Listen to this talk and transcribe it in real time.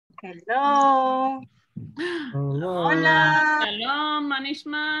Hello. Hola. Shalom, מה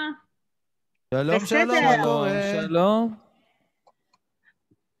נשמע? שלום, שלום, מה קורה? שלום.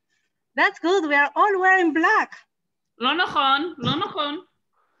 That's good, we are all wearing black. לא נכון, לא נכון.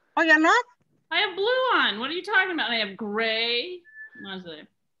 Oh, you're not? I have blue on. What are you talking about? I have gray. מה זה?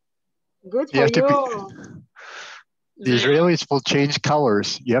 Good for you. The Israelis will change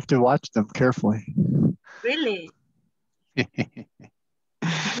colors. You have to watch them carefully. Really?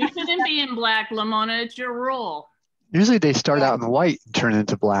 You shouldn't be in black, Lamona. It's your rule. Usually they start out in white and turn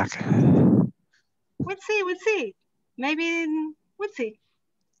into black. We'll see, we'll see. Maybe, we'll see.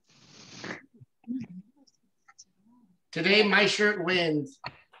 Today, my shirt wins.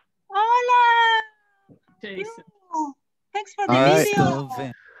 Hola. Jason. Thanks for the video.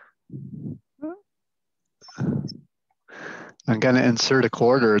 I'm going to insert a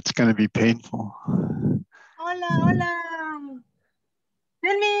quarter. It's going to be painful. Hola, hola.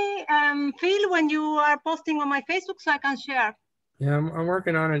 Tell me, Phil, when you are posting on my Facebook so I can share. Yeah, I'm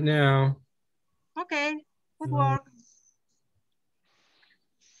working on it now. Okay, good work.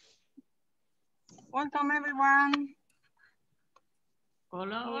 Welcome, everyone.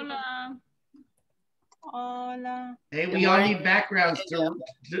 Hola, hola. Hola. Hey, we all need backgrounds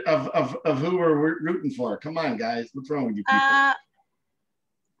of who we're rooting for. Come on, guys. What's wrong with you people?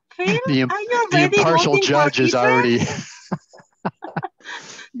 Phil, The impartial judge is already...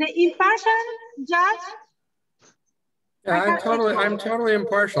 The impartial judge? Yeah, I'm totally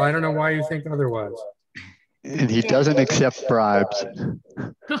impartial. I don't know why you think otherwise. And he doesn't accept bribes.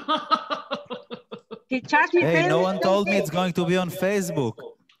 He charged me. Hey, no one told me it's going to be on Facebook.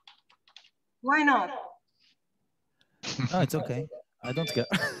 Why not? No, it's okay. I don't care.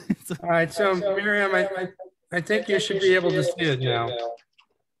 All right, so Miriam, I think you should be able to see it now.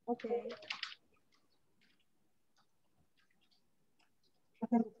 Okay.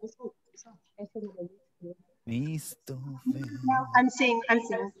 Now I'm seeing.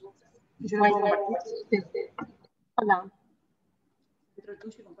 Hold on.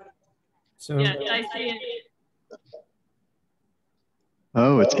 So, yeah, I see it.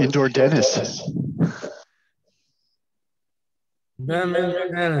 Oh, it's indoor Dennis.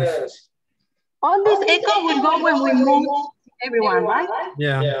 Dennis. All this echo will go when we move everyone, right?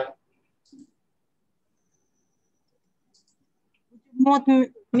 Yeah.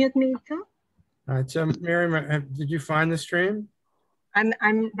 Mute me too. All right, so Miriam, did you find the stream? I'm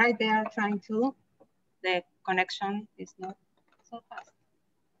right there trying to. The connection is not so fast.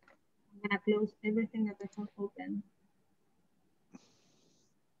 I'm gonna close everything that I have open.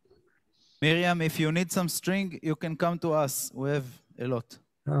 Miriam, if you need some string, you can come to us. We have a lot.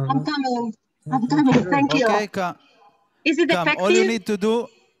 I'm coming. Thank you. Okay, is it come. effective? All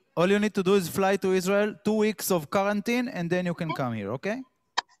you need to do is fly to Israel, 2 weeks of quarantine, and then you can come here, okay?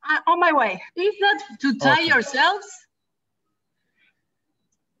 On my way. Is that to tie yourselves?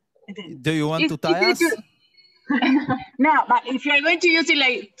 Do you want to tie us? No, but if you're going to use it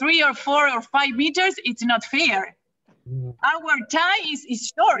like 3 or 4 or 5 meters, it's not fair. Our tie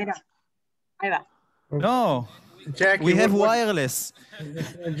is short. No, Jacky, we have wireless.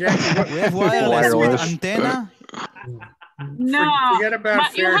 Jacky, we have wireless with antenna. No, forget about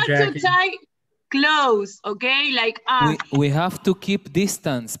but fair, you have Jacky. to tie close, okay? Like we have to keep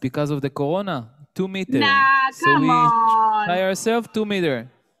distance because of the corona, 2 meters. Nah, come on. Tie ourselves 2 meters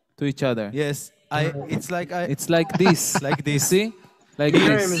to each other. Yes, it's like this, like this. See, like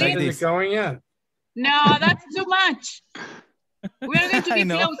Miriam, this, is it going yet? No, that's too much. We're going to be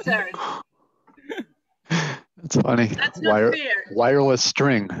closer. That's funny. That's not fair. Wireless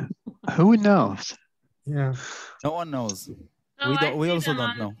string. Who knows? Yeah. No one knows. So we also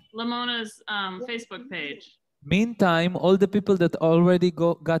don't know. Lamona's Facebook page. Meantime, all the people that already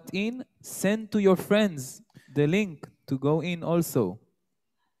got in, send to your friends the link to go in also.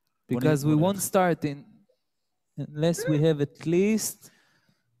 Because we won't start unless we have at least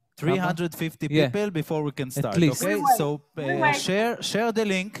 350 people before we can start. Okay, so share the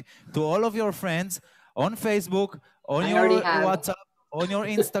link to all of your friends on Facebook, on your WhatsApp, on your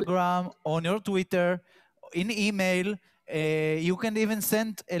Instagram, on your Twitter, in email. You can even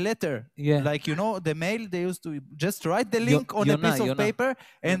send a letter. Like, you know, the mail, they used to just write the link on a piece of paper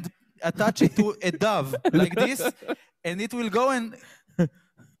and attach it to a dove like this, and it will go and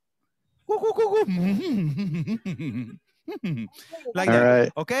like that.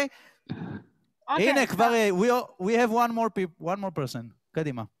 Right. Okay? הנה, כבר, we have one more person.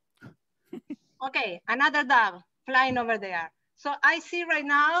 קדימה. Okay, another dove flying over there. So I see right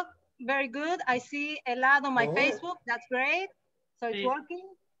now, very good. I see Elad on my Facebook. That's great. So it's working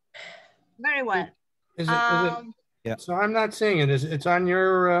very well. Yeah. So I'm not seeing it. It's on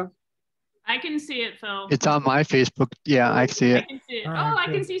your. I can see it, Phil. It's on my Facebook. Yeah, I see I it. can see it. All Oh, right, I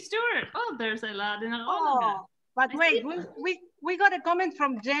can good. see Stuart. Oh, there's Elad and Oh, but wait, we got a comment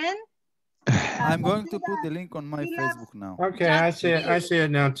from Jen. I'm going to put the link on my Facebook now. Okay, I see it. I see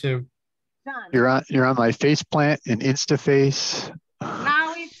it now too. You're on my Faceplant and InstaFace.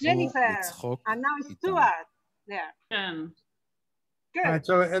 Now it's Jennifer, and now it's Stuart. There. Good. All right,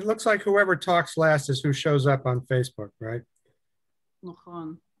 so it looks like whoever talks last is who shows up on Facebook, right?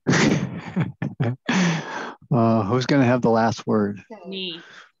 Who's going to have the last word? Me.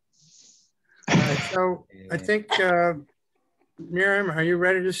 All right, so I think, Miriam, are you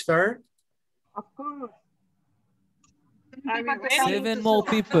ready to start? Of course. 7 more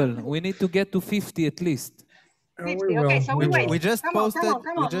people. We need to get to 50 at least. 50. Okay, so we wait. We just Come on, posted. come on,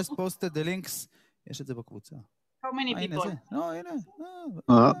 come We on. just posted the links. יש את זה בקבוצה. How many people? לא, הנה.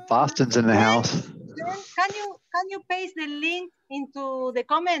 Boston's in the house. Jen, can you paste the link into the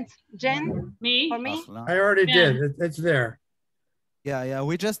comments, Jen? Me? For me? I already did. It's there. Yeah.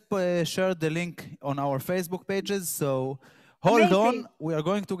 We just shared the link on our Facebook pages. So hold on. We are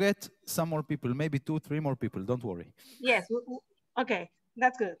going to get some more people. Maybe 2-3 more people. Don't worry. Yes. Okay,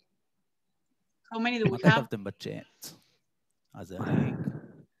 that's good. How many do we מה have? כתבתם בצ'אט? אז הלינק.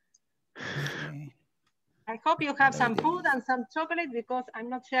 I hope you have some food and some chocolate because I'm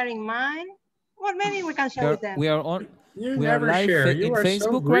not sharing mine. Well, maybe we can share with them. We are on. You We are never live share. in You are so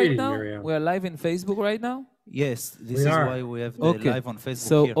Facebook greedy, right now. Miriam. We are live in Facebook right now. Yes, this We is are. why we have the live on Facebook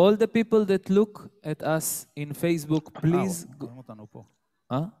So here. all the people that look at us in Facebook, please. רואים אותנו פה.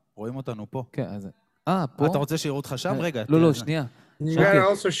 אה? רואים אותנו פה. כן, אז... פה? אתה רוצה שיראו אותך שם? רגע. לא, שנייה. You gotta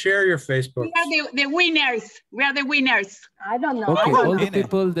also share your Facebook. We are the winners. We are the winners. I don't know. Okay, all the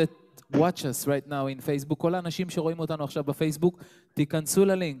people that watch us right now in Facebook, כל האנשים שרואים אותנו עכשיו בפייסבוק, תיכנסו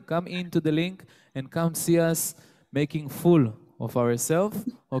ללינק, come into the link and come see us making full of ourselves,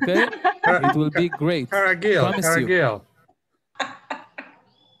 okay? It will be great. Promise you.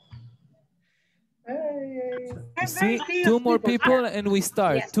 See, 2 more people and we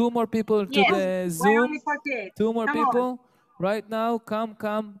start. Yes. 2 more people to the Zoom. 2 more people. Right now,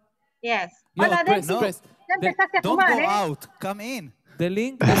 come. Yes. Yo, Hola, press. Don't go out. Come in. The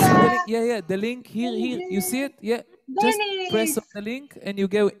link. Yeah. The link here. You see it? Yeah. Just press on the link and you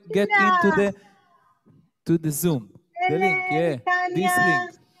get into the Zoom. The link. Yeah. This link.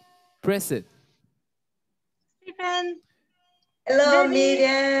 Press it. Stephen. Hello,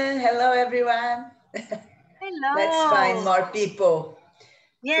 Miriam. Hello, everyone. Hello. Let's find more people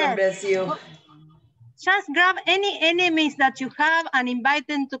from Brazil. Just grab any enemies that you have and invite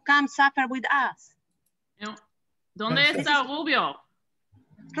them to come suffer with us. ¿Dónde está Rubio?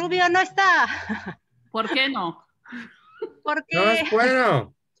 Rubio no está. ¿Por qué no? Porque... No es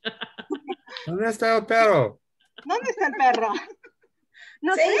bueno. ¿Dónde está el perro? ¿Dónde está el perro?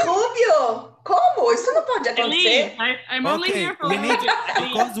 No Sem sé. Rubio? Como? Isso não pode acontecer. I'm only here for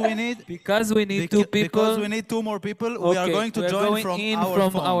Because we need 2 people. Because we need 2 more people. We are going to join from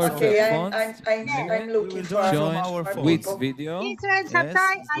our phones. Okay, phones. I'm looking for our phones. With video. Israel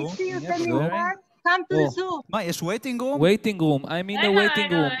Shatai, I see you sending word. Come to the Zoom. מה, יש waiting room? Waiting room. I'm in the waiting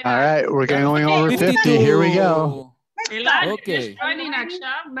room. All right, we're going over 50. Here we go. Elad, Okay. you're joining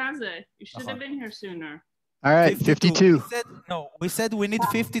עכשיו? מה זה? You should have been here sooner. All right, 52. We said we need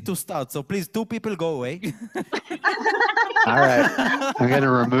 50 to start. So please, 2 people go away. All right, I'm going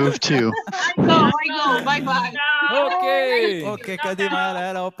to remove 2. I go. Bye-bye. Okay. Okay, קדימה,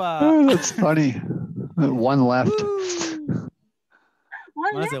 יאללה, הופה. That's funny. 1 left.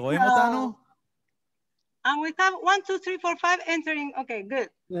 מה זה, רואים אותנו? And we have 1, 2, 3, 4, 5 entering. Okay, good.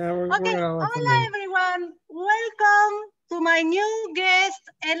 Yeah, we're Okay, gonna let them hola in. everyone. Welcome to my new guest,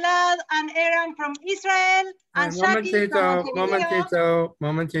 Elad and Eran from Israel, and Jacky from Montevideo.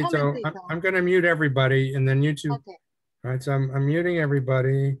 Momentito. I'm going to mute everybody and then you two. Okay. All right, so I'm muting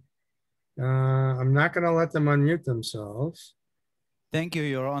everybody. I'm not going to let them unmute themselves. Thank you,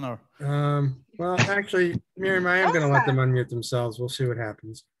 Your Honor. Well, actually, Miriam, I am going to let them unmute themselves. We'll see what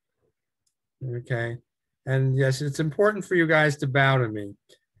happens. Okay. And yes, it's important for you guys to bow to me.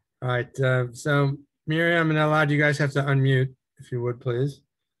 All right. So Miriam and Elad, you guys have to unmute, if you would, please.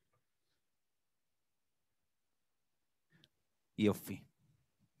 יופי.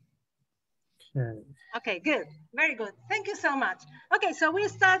 Okay. Okay, good. Very good. Thank you so much. Okay, so we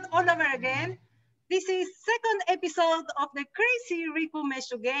start all over again. This is second episode of the crazy Riku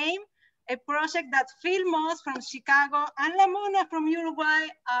MeshuGAME, a project that Phil Moss from Chicago and Lamona from Uruguay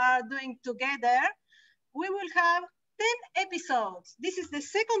are doing together. We will have 10 episodes. This is the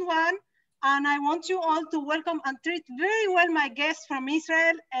second one, and I want you all to welcome and treat very well my guests from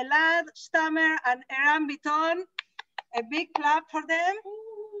Israel, Elad, Shtamer, and Eran Bitton. A big clap for them.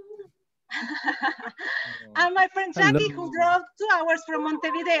 And my friend Jacky, who drove 2 hours from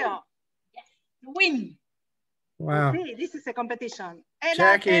Montevideo. Yes. Win. Wow. See, this is a competition.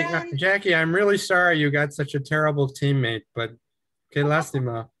 Jacky, I'm really sorry you got such a terrible teammate, but que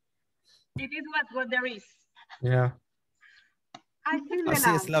lástima. It is what there is. Yeah. Así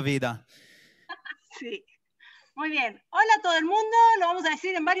es la vida. Sí. Muy bien. Hola a todo el mundo. Lo vamos a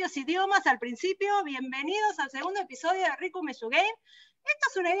decir en varios idiomas al principio. Bienvenidos al segundo episodio de Riku MeshuGAME. Esto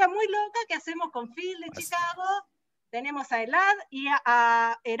es una idea muy loca que hacemos con Phil de Chicago. Tenemos a Elad y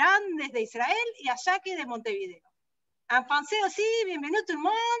a Eran desde Israel y a Jacky de Montevideo. En français aussi, bienvenue tout le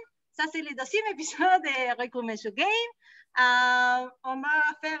monde. Ça, c'est le deuxième épisode de Riku MeshuGAME. On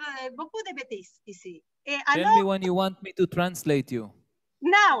va faire beaucoup de bêtises ici. Tell me when you want me to translate you.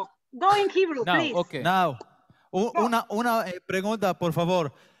 Now, go in Hebrew, now, please. Okay. Now, una pregunta, por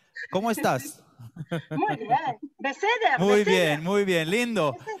favor. ¿Cómo estás? Muy bien. בסדר. muy bien,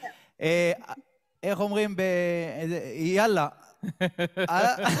 lindo. איך אומרים יאללה.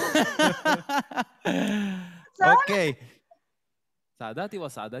 אוקיי. סעדתי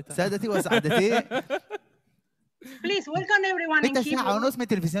וסעדתי. סעדתי וסעדתי. Please, welcome everyone in Hebrew. ונוס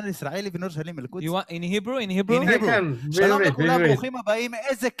מטלוויזיון ישראלי ונור שלים אל-קודס. In Hebrew? שלום לכולם, ברוכים הבאים.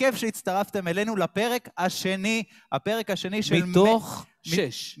 איזה כיף שהצטרפתם אלינו לפרק השני של...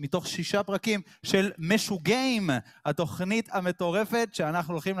 מתוך 6 פרקים של משוגעים, התוכנית המטורפת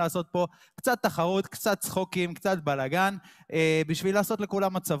שאנחנו הולכים לעשות פה קצת תחרות, קצת צחוקים, קצת בלגן, בשביל לעשות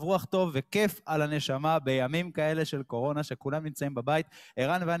לכולם מצב רוח טוב וכיף על הנשמה בימים כאלה של קורונה, שכולם נמצאים בבית.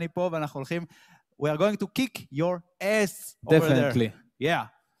 ערן ואני פה ואנחנו הולכים... We are going to kick your ass over there. Definitely. Yeah.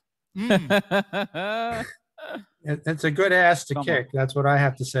 It's a good ass to kick. That's what I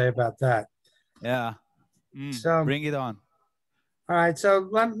have to say about that. Yeah. So bring it on. All right. So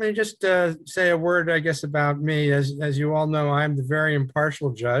let me just say a word, I guess, about me. As you all know, I'm the very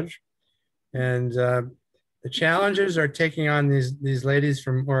impartial judge. And the challengers are taking on these ladies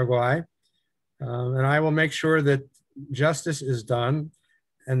from Uruguay. And I will make sure that justice is done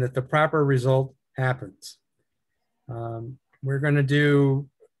and that the proper result happens. We're going to do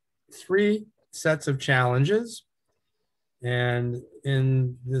 3 sets of challenges. And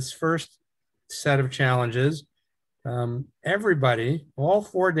in this first set of challenges, everybody, all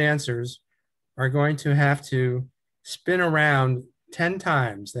 4 dancers, are going to have to spin around 10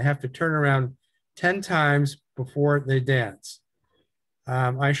 times. They have to turn around 10 times before they dance.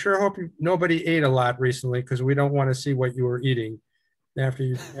 I sure hope nobody ate a lot recently, because we don't want to see what you were eating after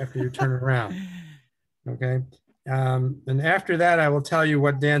you turn around. Okay. And after that, I will tell you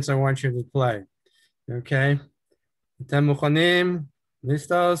what dance I want you to play. Okay.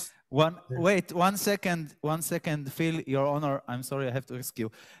 ¿Listos? Wait, one second, Phil, Your Honor. I'm sorry, I have to ask you.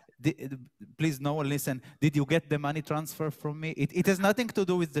 Please, no one listen. Did you get the money transfer from me? It has nothing to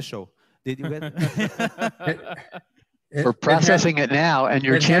do with the show. Did you get We're processing it now, and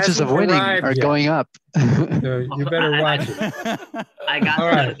your chances of winning are going up. So you better watch it.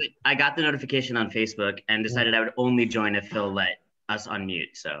 I got the notification on Facebook and decided I would only join if Phil let us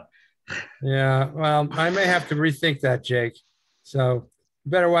unmute. So. Yeah, well, I may have to rethink that, Jake. So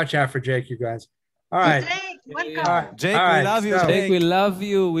you better watch out for Jake, you guys. All right. Jake, we love you. Jake, we love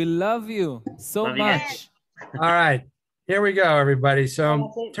you. We love you so much. All right. Here we go, everybody.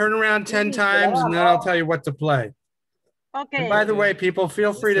 So turn around 10 times, and then I'll tell you what to play. Okay. And by the way, people,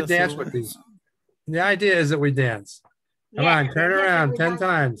 feel free to dance with these. The idea is that we dance. Come on, turn around 10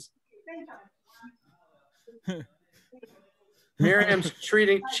 times. Miriam's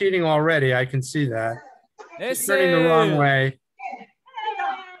cheating already. I can see that. She's turning the wrong way.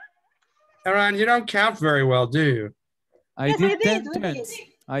 Eran, you don't count very well, do you? I did 10 turns.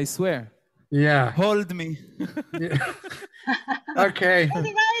 I swear. Yeah. Hold me. Okay.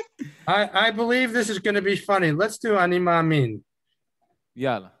 I believe this is going to be funny. Let's do Anima Min.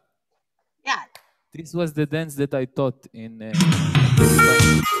 Yalla. Yeah. This was the dance that I taught in...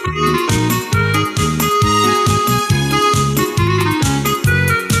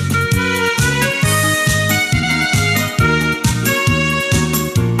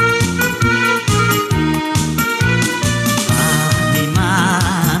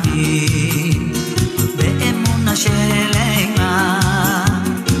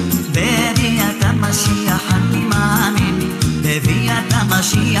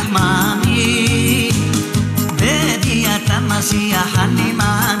 המשיח מאמין, בביאת המשיח אני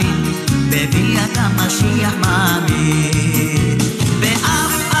מאמין, בביאת המשיח מאמין.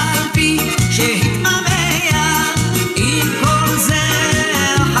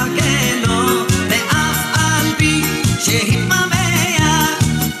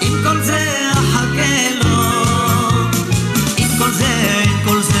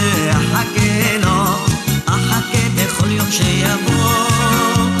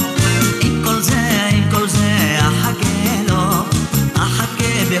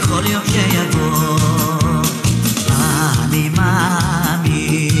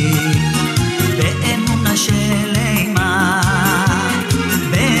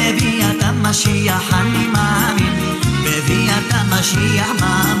 המשיח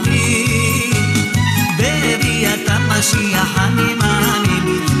מאמין, בביאת המשיח אני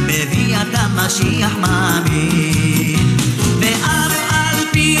מאמין, בביאת המשיח מאמין. ואף על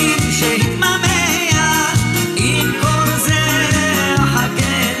פי שהתמהמה, עם כל זה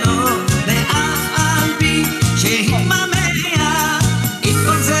אחכה לו, ואף על פי שהתמהמה, עם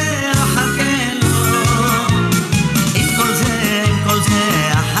כל זה אחכה לו, עם כל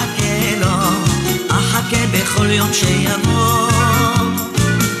זה אחכה לו, אחכה בכל יום שיבוא,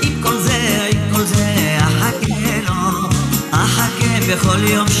 עם כל זה אחכה לו, אחכה בכל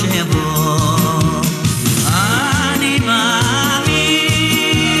יום שיבוא. אני מאמין.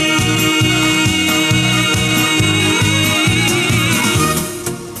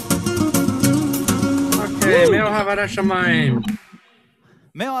 אוקיי, מי אוהב עד השמיים?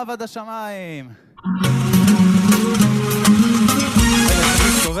 מי אוהב עד השמיים?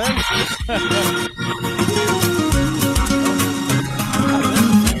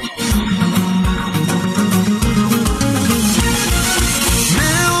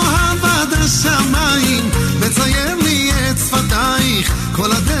 מאוהב עד השמיים, מצייר לי את שפתייך,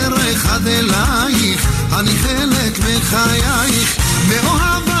 כל הדרך עד אלייך, אני חלק מחייך.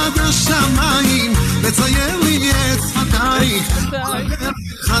 מאוהב עד השמיים, מצייר לי את שפתייך, כל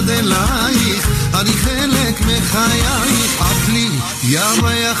הדרך עד אלייך, אני חלק מחייך. את לי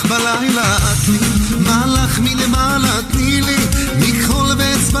ירח בלילה, את לי מלאך מלמעלה, תני לי מכחול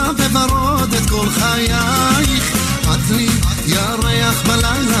ואצבע וורוד את כל חייך. את לי ירח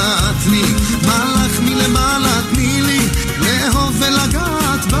בלילה, את לי מלאך מלמעלה, תני לי לאהוב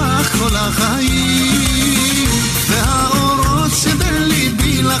ולגעת בך כל החיים. והאורות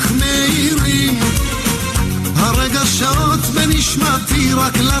שבליבי לך מאירים, הרגשות בנשמתי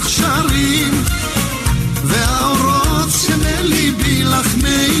רק לך שרים. והאורות שבליבי לך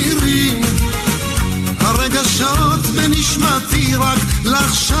מאירים, הרגשות בנשמתי רק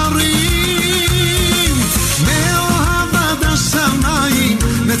לך שרים. מאוהב עד השמיים,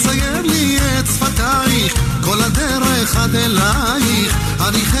 מצייר לי את שפתייך, כל הדרך עד אלייך,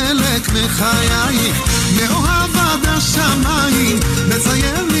 אני חלק מחייך. מאוהב עד השמיים,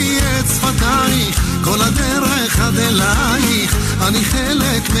 מצייר לי את שפתייך, כל הדרך עד אלייך, אני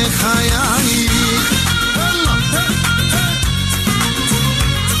חלק מחייך.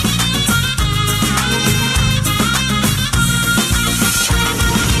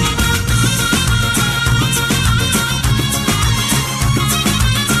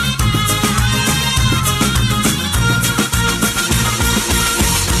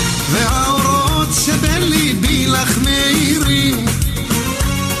 והאורות שבליבי לך מאירים,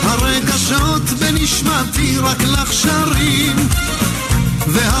 הרגשות בנשמתי רק לך שרים.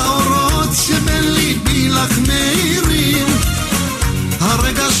 והאורות שבליבי לך מאירים,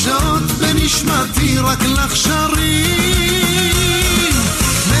 הרגשות בנשמתי רק לך שרים.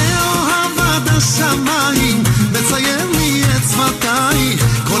 מאוהב עד השמיים, מצייר לי את שפתייך,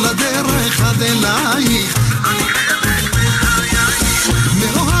 כל הדרך עד אלייך, אני חלק מחייך.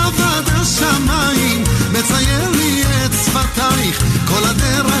 מאוהב עד השמיים, מצייר לי את שפתייך, כל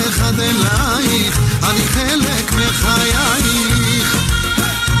הדרך עד אלייך, אני חלק מחייך.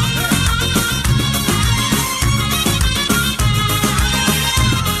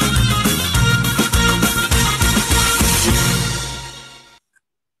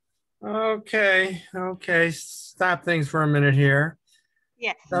 Okay, stop things for a minute here.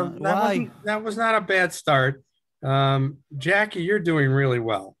 Yes. That was not a bad start. Jacky, you're doing really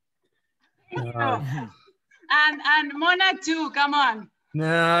well. And Mona too, come on.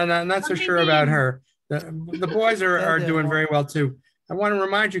 No, not so sure about her. The boys are doing very well too. I want to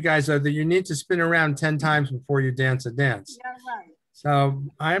remind you guys though that you need to spin around 10 times before you dance a dance. Yeah, right. So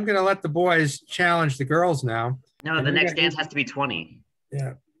I am going to let the boys challenge the girls now. No, the next dance has to be 20.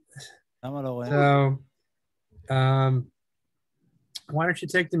 Yeah. So, why don't you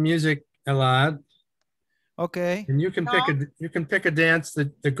take the music, Elad? Okay. And you can pick a dance that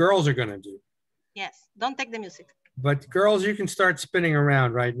the girls are going to do. Yes. Don't take the music. But girls, you can start spinning around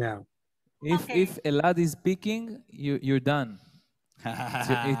right now. If Elad is picking, you're done.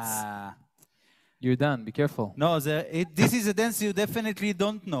 You're done. Be careful. No, this is a dance you definitely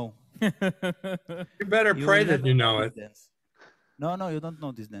don't know. You better pray that you know it. No, you don't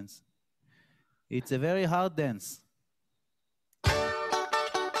know this dance. It's a very hard dance.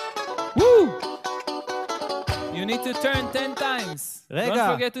 Woo! You need to turn 10 times. Rega.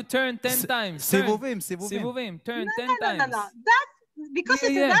 Don't forget to turn 10 times. סיבובים. Turn 10 times. No. That's because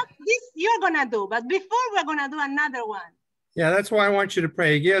that this you're gonna do, but before we're gonna do another one. Yeah, that's why I want you to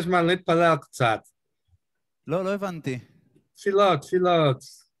pray. הגיע הזמן להתפלל קצת. לא הבנתי. תפילות.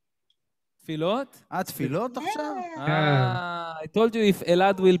 תפילות? תפילות עכשיו? I told you if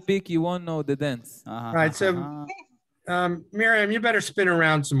Elad will pick, you won't know the dance. All right, so Miriam, you better spin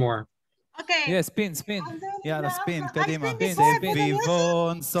around some more. Okay. Yeah, spin. יאללה, ספין, קדימה.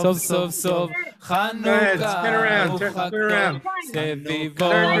 סביבון, סוף סוף סוף, חנוכה, ארוחה טוב,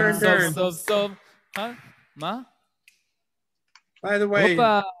 סביבון, סוף סוף. מה? By the way,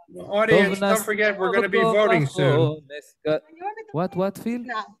 audience, don't forget we're going to be voting soon. What, Phil?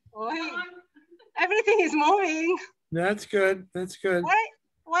 Everything is moving. That's good. That's good.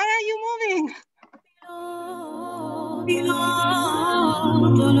 Why are you moving?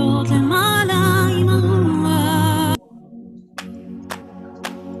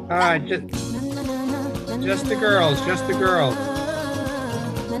 All right, just the girls, just the girls.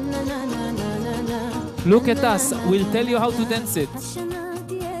 Look at us, we'll tell you how to dance it.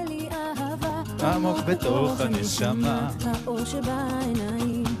 עמוק בתוך הנשמה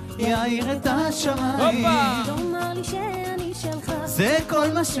יאיר את השמיים זה כל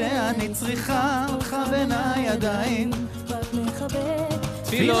מה שאני צריכה אותך בין הידיים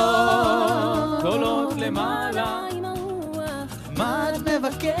תפילות עולות למעלה מה את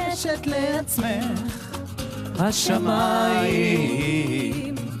מבקשת לעצמך השמיים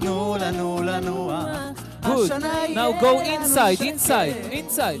תנו לנו לנוע Good. Now go inside.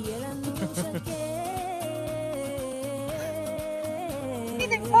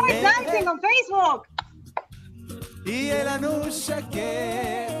 Dancing on Facebook. יהיה לנו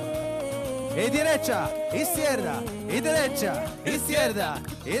שקט. Y derecha, izquierda, y derecha, izquierda,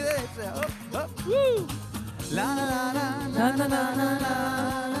 y derecha. La la la la la la la la.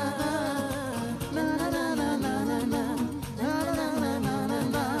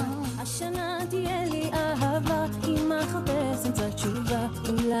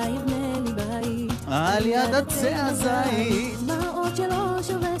 על יד עצי הזית דמעות שלא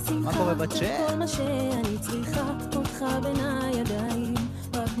שווה שמחה מה קורה בצ'אט? כל מה שאני צריכה אותך בין הידיים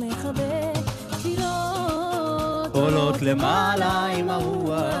רק מחבק תפילות עולות למעלה עם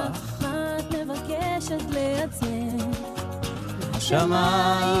הרוח מה את מבקשת לעצמך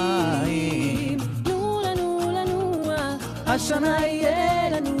השמיים תנו לנו לנוח השנה יהיה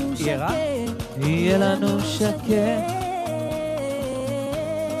לנו שקט יהיה לנו שקט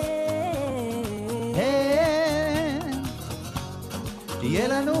יהיה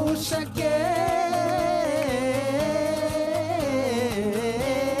לנו שקט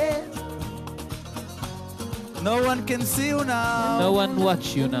No one can see you now No one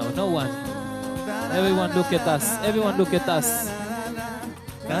watch you now, no one Everyone look at us, everyone look at us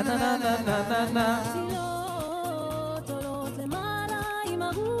na na na na na na na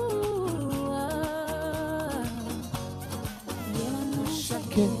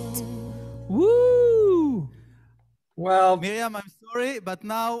Woo! Well, Miriam, I'm sorry, but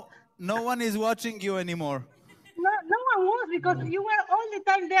now no one is watching you anymore. No one was because you were all the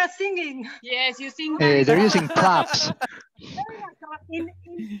time there singing. Yes, you sing. Hey, they're using props. In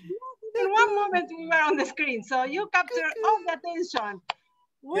one moment we were on the screen, so you captured all the attention.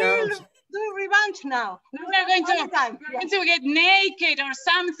 We'll do revenge now. We're going to get naked or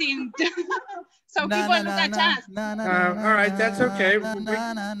something so people look at us. All right, that's okay.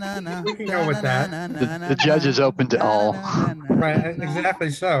 We can go with that. The judge is open to all. Right,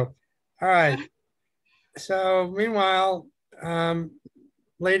 exactly so. All right. So meanwhile,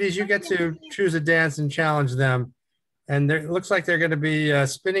 ladies, you get to choose a dance and challenge them. And it looks like they're going to be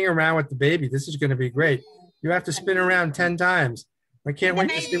spinning around with the baby. This is going to be great. You have to spin around 10 times. I can't wait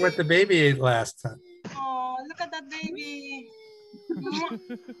to see what the baby ate last time. Oh, look at that baby.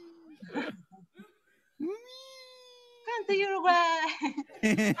 Come to Uruguay.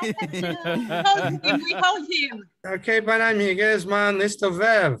 We hold him. Okay, בניים, הגיע הזמן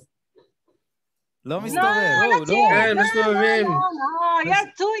להסתובב. לא מסתובב. כן, מסתובבים. No,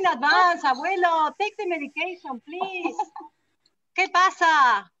 you're too in advance, abuelo. Take the medication, please. ¿Qué pasa?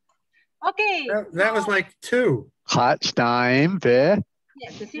 Okay. That was like 2. Hot time,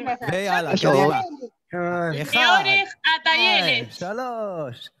 ויאללה, קדימה. 1, לאורך הטיילת.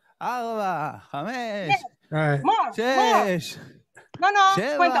 3, 4, 5, 6. No,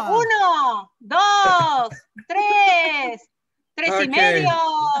 cuenta 1, 2, 3. 3 y medio.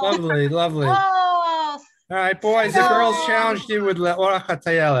 Lovely. 2. All right, boys, the girls challenged you with לאורך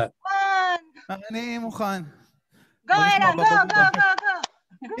הטיילת. 1. אני מוכן. Go, Eran, go.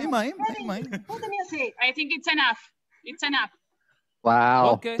 אמא. Put the music. I think it's enough. It's enough.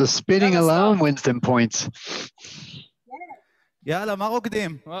 Wow, the spinning alone wins them points. יאללה, מה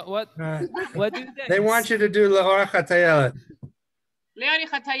רוקדים? What do you think? They want you to do לאורך הטיילת.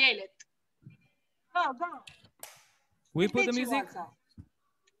 לאורך הטיילת. Go. We put the music?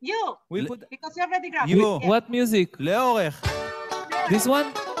 You. We put because you already grabbed. You. What music? לאורך. This one?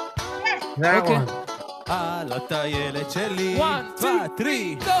 That Okay. one. על הטיילת שלי. 1, 2,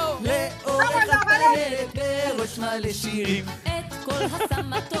 3, go! לאורך הטיילת בראש מלא שירים, את כל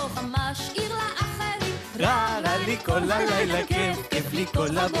הסמטוך משאיר לאחרים. רע לי כל הלילה, כיף לי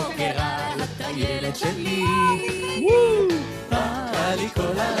כל הבוקר על הטיילת שלי. רע לי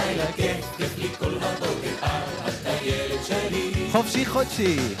כל הלילה, כיף לי כל הבוקר על הטיילת שלי. חופשי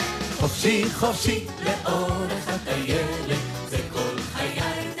חודשי, חופשי חופשי, לאורך הטיילת, זה כל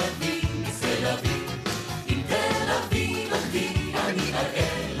חיי תביא מסל אביב. אם תל אביב אותי אני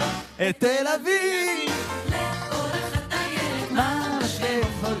אראה לה את תל אביב. לאורך הטיילת ממש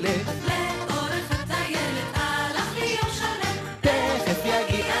הולך, לאורך הטיילת הלך לי יום שלם. תכף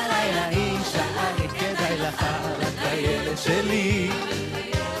יגיע הלילה, הישאר כדאי לך על הטיילת שלי.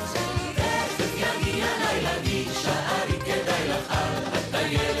 תכף יגיע הלילה, הישאר כדאי לך על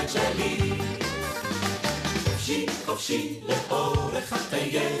הטיילת שלי. חופשי חופשי לאורך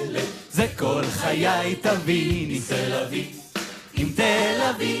הטיילת, זה כל חיי תביני תל אביב. אם תל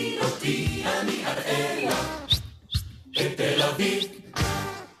אביב אותי אני אראה לה את תל אביב.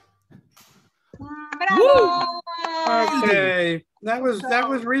 Okay, that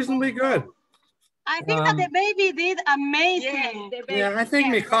was reasonably good. I think that the baby did amazing. Yeah, I think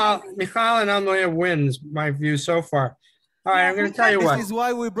Michal and Amelia wins my view so far. All right, I'm going to tell you what. This is why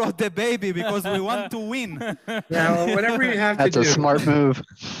we brought the baby, because we want to win. Yeah, well, whatever you have to do. That's a smart move.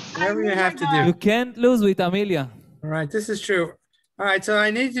 Whatever you have to do. You can't lose with Amelia. All right, this is true. All right, so I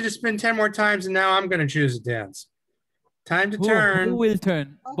need you to spin 10 more times, and now I'm going to choose a dance. Time to turn. Who will turn?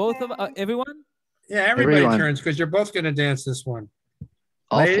 Both of everyone? Yeah, everybody Everyone. turns because you're both going to dance this one.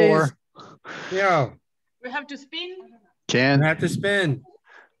 All Ladies, four. Yo, We have to spin. Jan. you have to spin.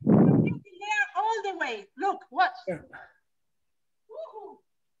 Here all the way. Look, watch.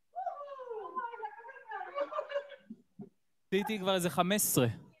 תהייתי כבר איזה 15.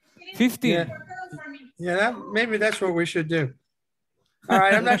 15. Yeah, maybe that's what we should do. All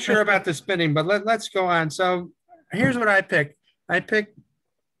right, I'm not sure about the spinning, but let's go on. So here's what I picked. I picked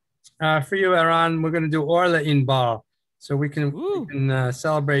for you, Eran, we're going to do Orla in Bar, so we can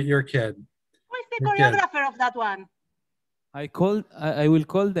celebrate your kid. Who is the choreographer of that one? I will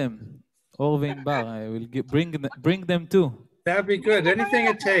call them. Orve and Bar. I will bring them too. That'd be good. Anything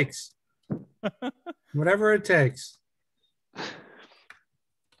it takes. Whatever it takes.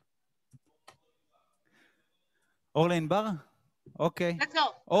 אור לענבר? אוקיי. Let's go.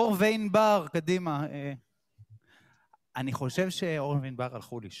 אור וענבר, קדימה. אני חושב שאור וענבר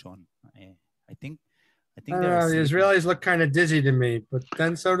הלכו לישון. I think the Israelis look kind of dizzy to me, but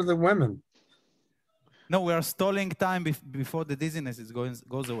then so do the women. No, we are stalling time before the dizziness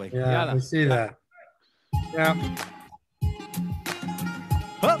goes away. Yeah, I see that. Yeah.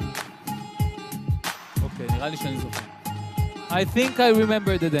 אוקיי, נראה לי שאני זוכר. I think I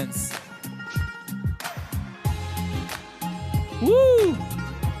remember the dance. Woo!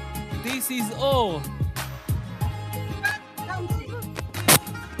 This is all.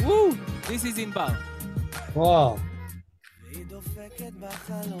 Woo! This is in bar. Wow.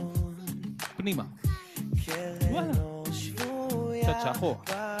 פנימה. וואלה. קצת שחור.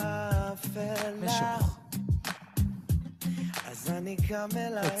 משוך. אז אני קם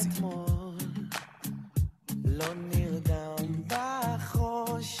אליי אתמול, לא נרדם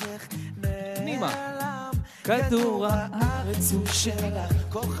בחושך, נעלם כדור הארץ הוא שלך,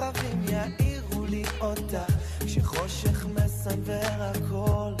 כוכבים יאירו לי אותך, כשחושך מסנוור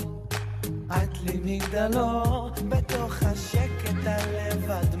הכל, את לי מגדלו, בתוך השקט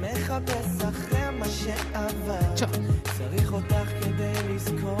הלבד, מחפש אחרי מה שעבד, צריך אותך כדי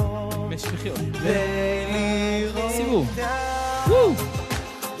לזכור, משפחיות. ולראות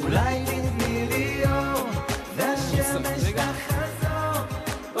אולי תתני לי אור, והשמש תחזור,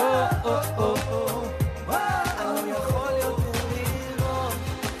 אני יכול יותר לראות,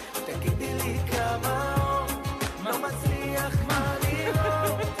 תגידי לי כמה אור, לא מצליח מה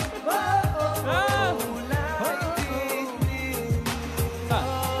לראות, אולי תתני לי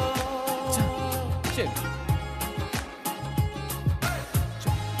אור.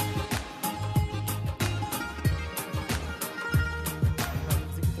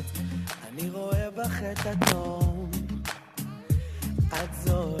 אני רואה בך את התום, את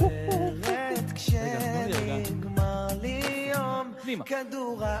זוהרת כשנגמר לי יום,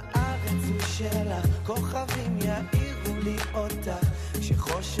 כדור הארץ הוא שלך, כוכבים יאירו לי אותך,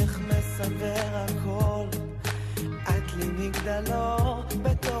 כשחושך מסנוור הכל, את לי מגדלו,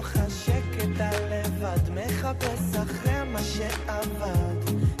 בתוך השקט הלבד, מחפש אחרי מה שעבד,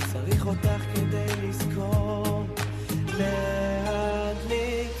 צריך אותך כדי לזכור,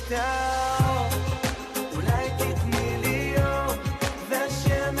 להדליק את האור, אולי תתני לי אור,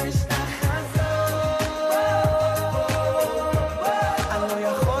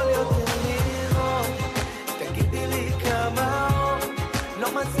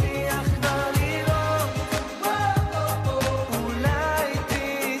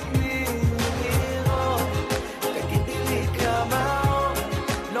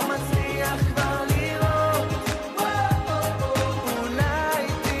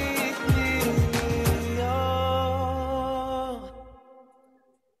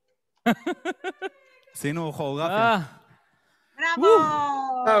 עשינו כוריאוגרפיה. Bravo!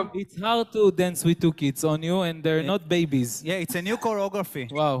 It's hard to dance with two kids on you, and they're not babies. Yeah, it's a new choreography.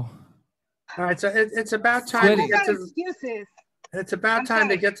 Wow. All right, so it's about time to get to excuses. it's about time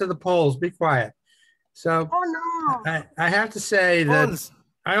to get to the polls. Be quiet. So I have to say that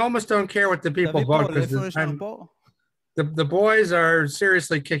I almost don't care what the people vote because the boys are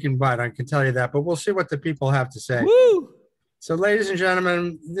seriously kicking butt. I can tell you that, but we'll see what the people have to say. Woo! So, ladies and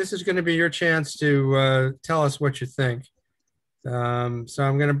gentlemen, this is going to be your chance to tell us what you think. So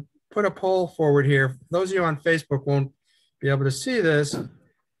I'm going to put a poll forward here. Those of you on Facebook won't be able to see this,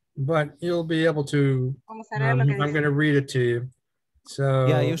 but you'll be able to. I'm going to read it to you. So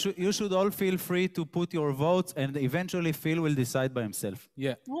yeah, you should all feel free to put your votes, and eventually Phil will decide by himself.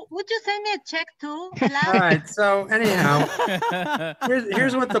 Yeah. Would you send me a check too? All right. So anyhow,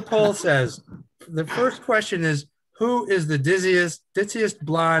 here's what the poll says. The first question is, who is the ditziest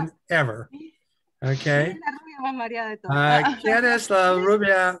blonde ever? Okay. ¿Quién es la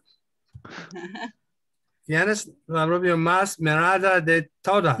rubia? ¿Quién es la rubia más mirada de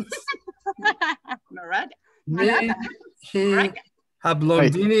todas? מי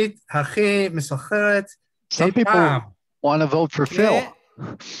הblondinית הכי מסחררת? Some people want to vote for Phil.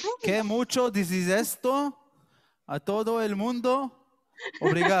 Que mucho dices esto a todo el mundo.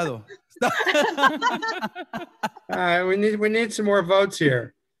 Obrigado. All right, we need some more votes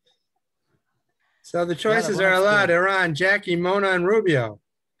here. So the choices are Elad, Eran, Jacky, Mona, and Rubio.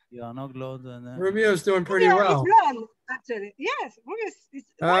 Rubio's doing pretty well. Blonde, actually. Yes,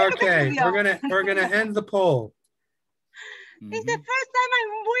 Okay, we're gonna end the poll. It's the first time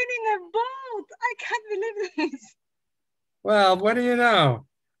I'm winning a vote. I can't believe this. Well, what do you know?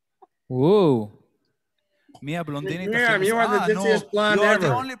 Whoa. Miriam, you are the ditziest blonde ever. You are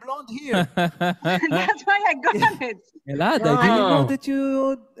the only blonde here. That's why I got it. Elad, I didn't know that you...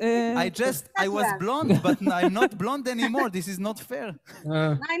 I was blonde, but I'm not blonde anymore. This is not fair.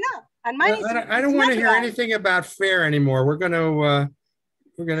 I know. And mine is, I don't want to hear anything about fair anymore. We're gonna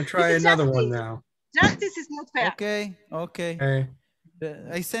try another one now. Justice is not fair. Okay.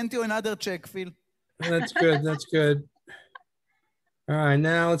 I sent you another check, Phil. That's good. That's good. All right,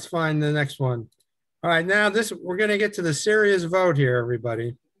 now let's find the next one. All right, now we're going to get to the serious vote here,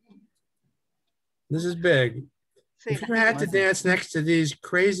 everybody. This is big. If you had to dance next to these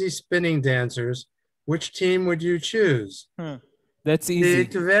crazy spinning dancers, which team would you choose? That's easy.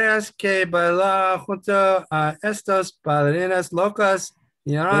 Estos bailarinas locas.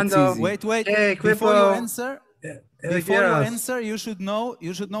 Wait. Before you answer, you should know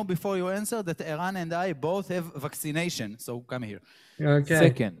before you answer that Eran and I both have vaccination. So come here. Okay.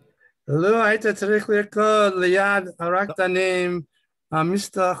 Second. לא היית צריך לרקוד ליד הרקדנים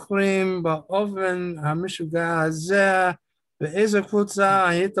המסתחרים באופן המשוגע הזה, באיזו קבוצה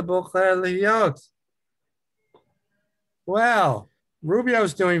היית בוחר להיות? Well,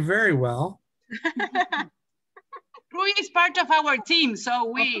 Rubio's doing very well. Rubio is part of our team,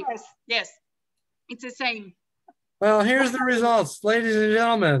 so yes, it's the same. Well, here's the results, ladies and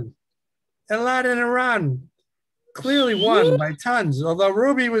gentlemen. Elad and Eran clearly won by tons, although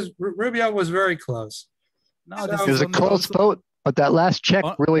Rubio was very close. No, it was a close vote, but that last check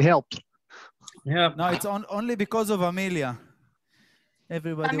really helped. Yeah. No, it's only because of Amelia.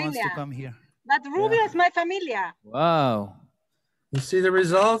 Everybody wants to come here. But Rubio is my familia. Wow. You see the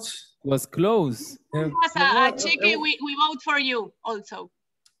results? It was close. Chicky, we vote for you also.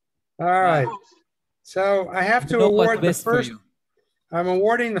 All right. So I have to award the first. I'm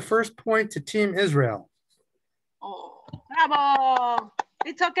awarding the first point to Team Israel. Oh, bravo!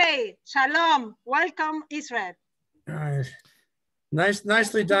 It's okay. Shalom. Welcome, Israel. All right.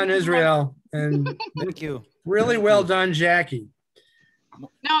 Nicely done, Israel. And thank you. Really well done, Jacky.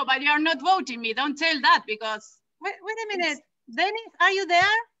 No, but you're not voting me. Don't tell that because. Wait a minute. Dennis, are you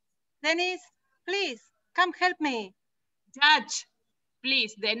there? Dennis, please come help me. Judge,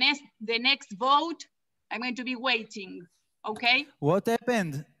 please. The next vote, I'm going to be waiting. Okay? What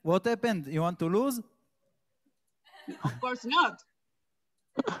happened? What happened? You want to lose? Of course not.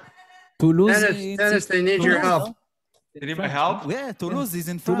 To lose. Dennis, they need your help. They need my help? Yeah, Toulouse is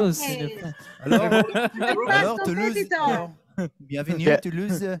in front. Alors, Toulouse. Bienvenue,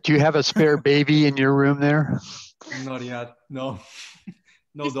 Toulouse. Do you have a spare baby in your room there? Not yet. No.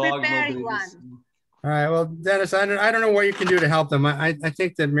 No He's dog, no preparing babies. one. All right. Well, Dennis, I don't know what you can do to help them. I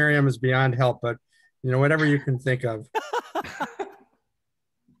think that Miriam is beyond help, but whatever you can think of.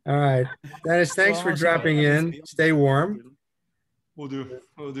 All right. Dennis, thanks for dropping in. Stay warm. We'll do.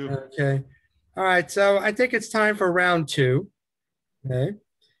 Okay. All right. So I think it's time for round 2. Okay.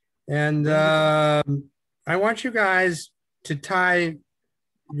 And I want you guys to tie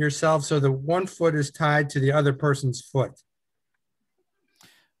yourself so that one foot is tied to the other person's foot.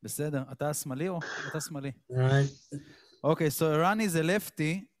 בסדר, אתה שמאלי או? אתה שמאלי. Right. Okay, so Eran is a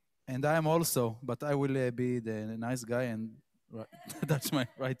lefty, and I am also, but I will be the nice guy and that's my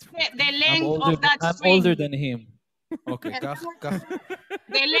right foot. The length of that I'm string. older than him. Okay, כך.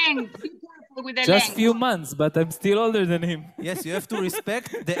 The length. Be careful with the Just length. few months, but I'm still older than him. Yes, you have to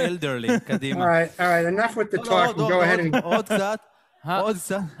respect the elderly. קדימה. All right, enough with the talk. We'll go ahead and... עוד קצת.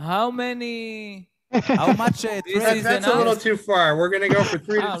 How many... How much? That's a little too far. We're going to go for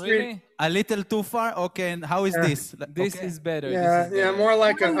three. Really? A little too far? Okay, and how is this? This is better. Yeah, more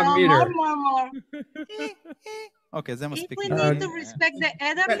like a meter. More. Okay, זה מספיק. We need to respect the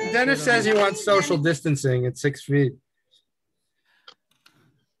elderly. Dennis says he wants social distancing at 6 feet.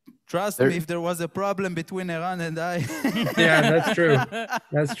 Trust me, if there was a problem between Eran and I. Yeah, that's true.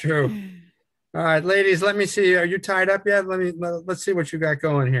 That's true. All right, ladies, let me see. Are you tied up yet? Let's see what you got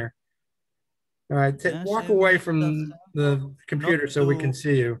going here. All right, walk away from the computer so we can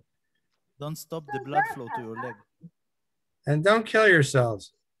see you. Don't stop the blood flow to your leg. And don't kill yourselves.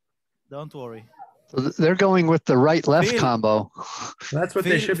 Don't worry. So they're going with the right-left combo. That's what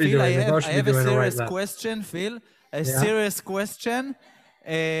they should be doing. I have a serious question, Phil. Serious question.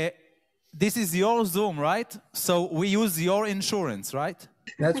 This is your Zoom, right? So we use your insurance, right?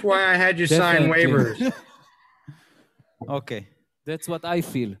 That's why I had you sign waivers. Okay. That's what I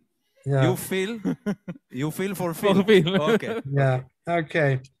feel. Yeah. You feel for Phil. Okay. Yeah.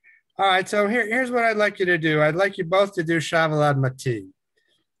 Okay. All right. So here's what I'd like you to do. I'd like you both to do Shavalad Mati.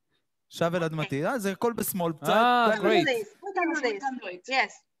 Shavalad Mati. זה הכל בשמאל. Great. We can do this.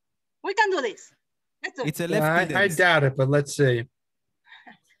 Yes. We can do this. Let's do it. It's a lefty I doubt it, but let's see.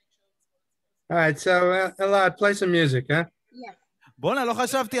 All right. So Elad, play some music, huh? Yes. בואנה, לא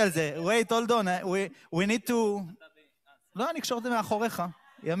חשבתי על זה. Wait, hold on. We need to... לא, אני אקשור את זה מאחוריך.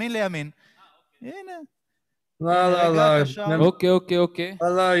 ימין לימין. הנה. לא. אוקיי.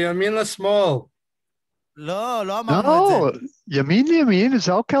 לא, ימין לשמאל. לא אמרנו את זה. ימין לימין is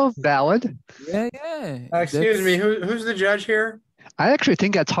also valid. Yeah. Excuse me, who's the judge here? I actually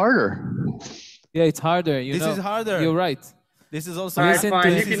think that's harder. Yeah, it's harder. This is harder. You're right. This is also nicer.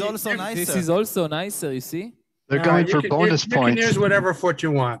 This is also nicer, you see? They're going for bonus points. You can use whatever foot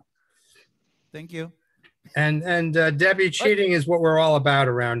you want. Thank you. And Debbie, cheating is what we're all about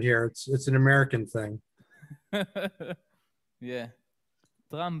around here. It's an American thing. Yeah.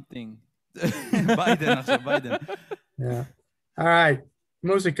 Trump thing. Biden. Yeah. All right.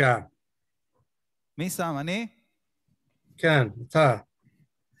 Musica. מי שם? אני? כן, אתה.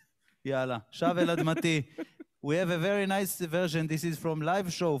 יאללה. שב אל אדמתי. We have a very nice version. This is from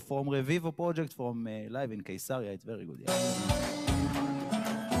live show from Revivo project from live in Keisaria. It's very good. Yeah.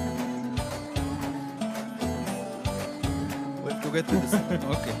 We have to get to this.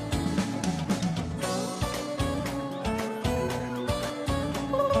 Okay.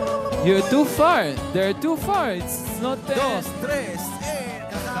 You're too far. They're too far. It's not there. Dos, tres,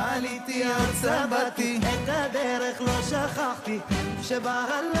 ככה עליתי ארצה באתי. את הדרך לא שכחתי, שבה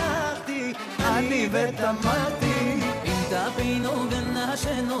הלכתי, אני ותמדתי. אם תבינו בין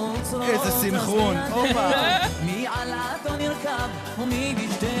השנוצרות. איזה סינכרון. מי על האטו נרכב ומי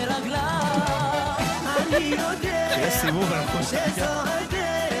בשתי רגליו. אני יודע שזו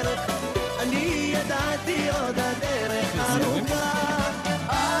הדרך, אני ידעתי עוד הדרך ארוכה.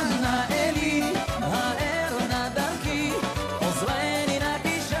 אנא אלי, האר נא דרכי, עוזרני נא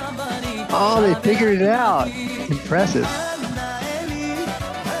תשבני. Oh, they figured it out. Impressive.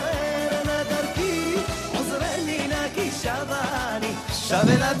 שב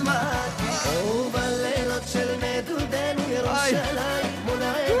אל אדמתי, ובלילות של נדודנו ירושלים מול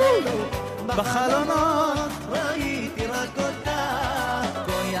עינינו בחלונות ראיתי רק אותה,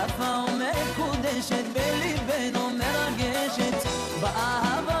 כה יפה ומקודשת בליבנו מרגשת,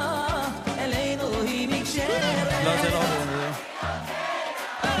 באהבה אלינו היא נקשרת. לא, זה לא.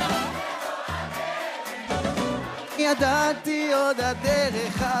 ידעתי עוד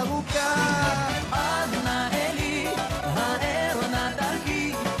הדרך ארוכה. אנא אלי, האר נא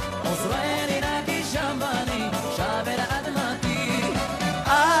דרכי, עוזרני נא תשבני, שב אל אדמתי.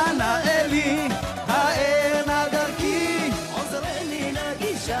 אנא אלי, האר נא דרכי, עוזרני נא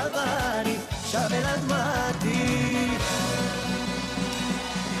תשבני, שב אל אדמתי.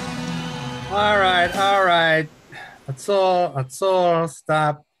 All right. That's all.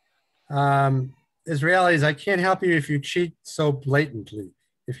 Stop. Israelis, I can't help you if you cheat so blatantly,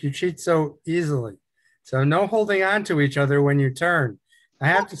 if you cheat so easily. So no holding on to each other when you turn. I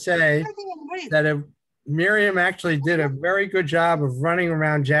have to say that Miriam actually did a very good job of running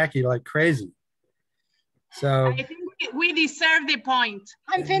around Jacky like crazy. So I think we we deserve the point.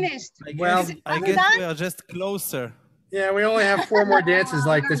 I'm finished. I guess we are just closer. Yeah, we only have 4 more dances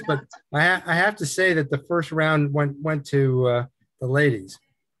like this, but I have to say that the first round went to the ladies.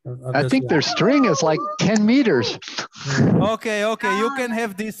 I think their string is like 10 meters. Okay, you can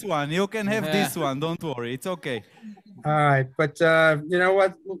have this one. You can have this one. Don't worry. It's okay. All right, but you know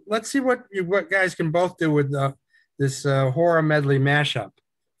what? Let's see what guys can both do with this horror medley mashup.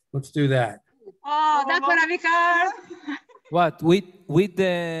 Let's do that. Oh, that's gonna be hard. What? With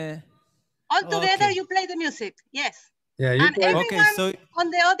the... All together, you play the music. Yes. Yeah, you and play. Everyone on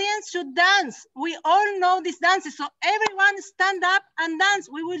the audience should dance. We all know these dances, so everyone stand up and dance.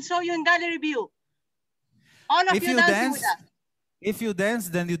 We will show you in gallery view. All of you dancing with us. If you dance,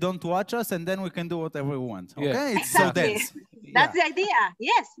 then you don't watch us, and then we can do whatever we want. Okay? Yeah. It's so dance. That's the idea.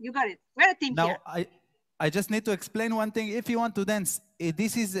 Yes, you got it. We're a team here. Now, I just need to explain one thing. If you want to dance,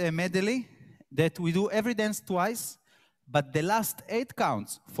 this is a medley that we do every dance twice, but the last 8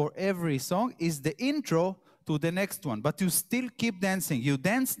 counts for every song is the intro to the next one. But you still keep dancing. You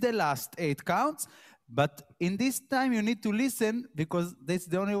dance the last 8 counts, but in this time you need to listen because that's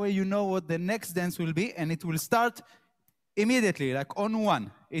the only way you know what the next dance will be, and it will start immediately, like on 1.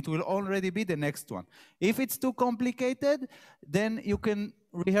 It will already be the next one. If it's too complicated, then you can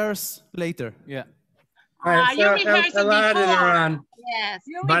rehearse later. Yeah. All right, you rehearsed it Elad and before. Eran. Yes.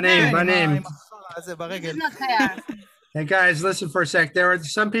 Banim. This is not fair. Hey guys, listen for a sec. There are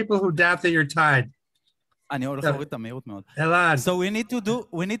some people who doubt that you're tied. Elad. So we need to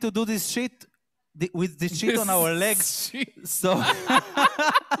do this shit with this shit on our legs. So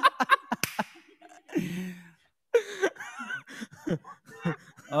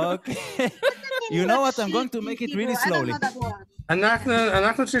okay. You know what? I'm going to make it really slowly.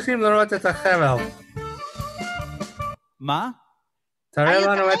 אנחנו צריכים לראות את החבל. מה? תראה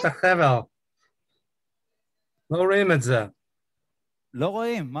לנו את החבל. לא רואים את זה. לא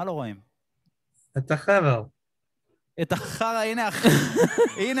רואים? מה לא רואים? את החבל. את החרא,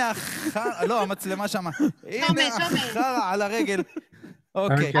 הנה החרא, לא, המצלמה שמה. הנה החרא על הרגל.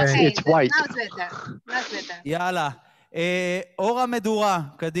 אוקיי. It's white. יאללה. אור המדורה,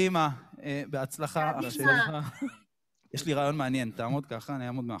 קדימה. בהצלחה. יש לי רעיון מעניין, תעמוד ככה, אני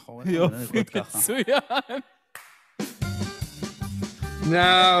אעמוד מאחורי. יופי, מצוין.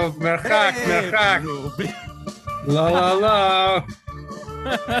 לא, מרחק. לא.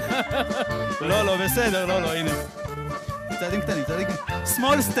 לא, בסדר, לא, הנה. צעדים קטנים.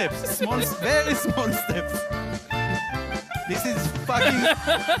 Small steps, very small steps.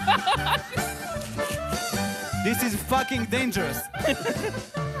 This is fucking dangerous.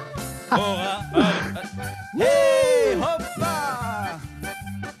 Hey, hoppa!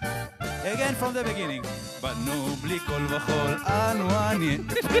 Again from the beginning. בנו בלי כל וחול, אנו אני.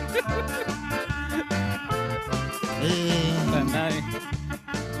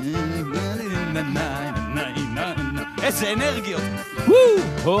 איזה אנרגיות.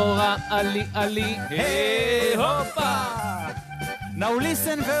 הורה עלי, היי, הופה! Now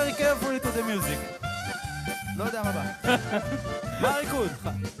listen very carefully to the music. לא יודע מה בא. מה הריקוד?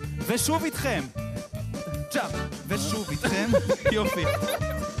 ושוב איתכם. צ'אפ. ושוב איתכם. יופי.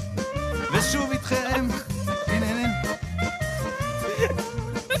 ושוב איתכם. הנה.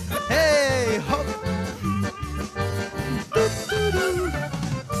 היי, הופ.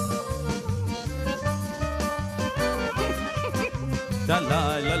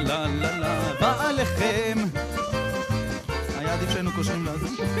 לה, בא עליכם. היה עדיף שהיינו קושרים לזה.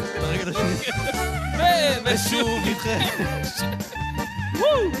 ברגע השני. ושוב איתכם.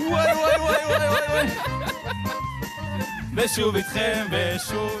 וואי. ושוב איתכם,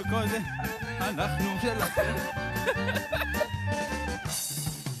 ושוב כל זה. אנחנו שלכם.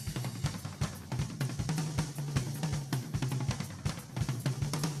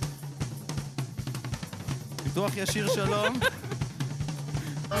 פיתוח ישיר שלום.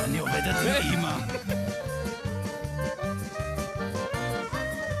 אני עובדת באמא.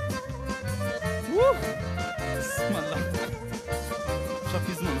 שמאלה. עכשיו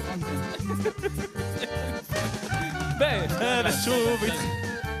פזמון, נכון? ושוב איתך.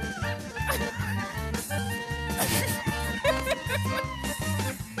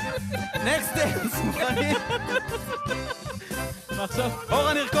 נקסט דנס, מוכנים? ועכשיו,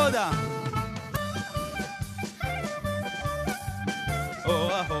 אורה נרקודה.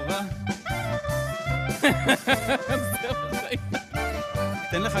 אורה.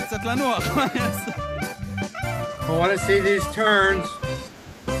 תן לך קצת לנוח. I want to see these turns.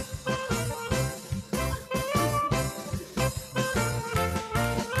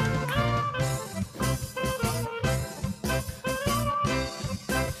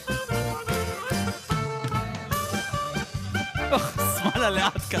 שמאלה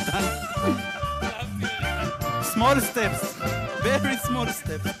לאט קטן. small steps. very small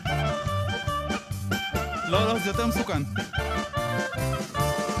steps. לא, זה יותר מסוכן.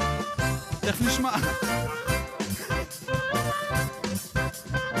 תכף נשמע.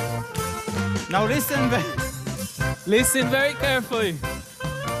 Now listen very carefully.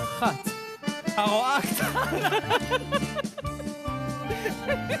 אחת. הרואה קטן.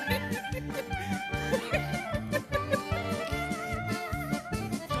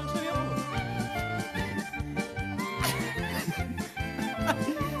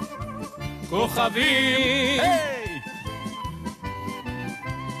 כוכבים!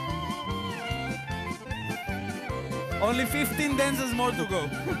 Only 15 dances more to go.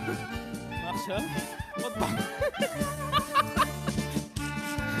 מה עכשיו? עוד פעם.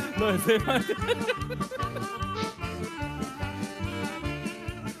 לא, זה מה...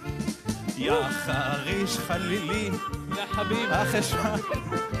 יא חריש חלילי. יא חביב. החשמל.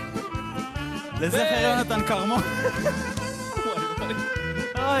 לזכר יונתן קרמון.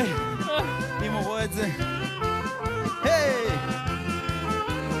 אוי, אם הוא רואה את זה. היי!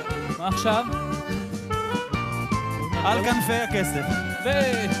 מה עכשיו? על כנפי הכסף.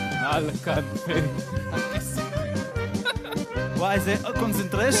 על כנפי הכסף. וואי, זה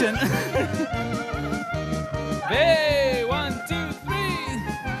קונצנטריישן. 1, 2,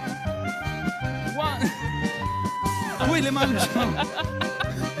 3. אוי, למעלה שם.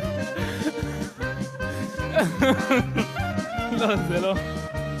 לא, זה לא.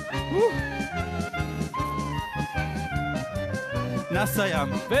 נס הים.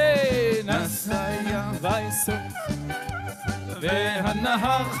 ונס הים ויסוף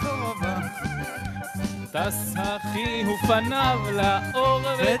והנהר חורבה טס אחי ופניו לאור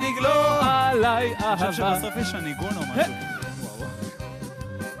ודגלו עלי אהבה. אני חושב שבסוף יש הניגון או משהו.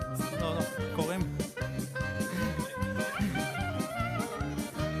 לא, קוראים.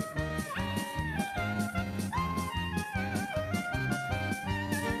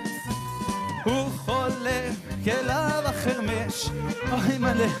 הוא חולה כלב החרמש, אוי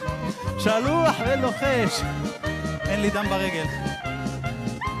מלא, שלוח ולוחש, אין לי דם ברגל,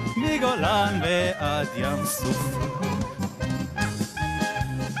 מגולן ועד ים סוף.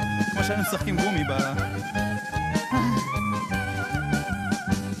 כמו שהיינו משחקים גומי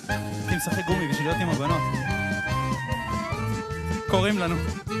הייתי משחק גומי בשביל להיות עם הבנות. קוראים לנו.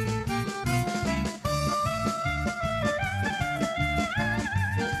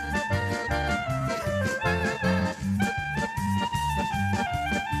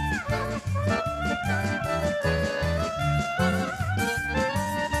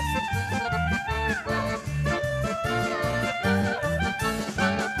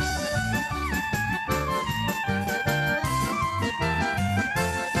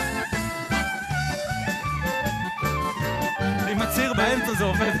 באמצע זה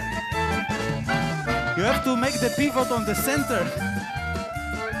עובד. You have to make the pivot on the center.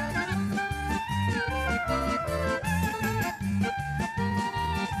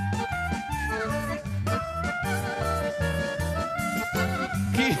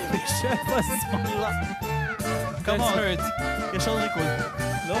 כי בשפע שמאלה. Come on. יש עוד ריקוד.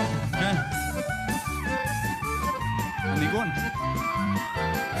 לא? כן. הניגון.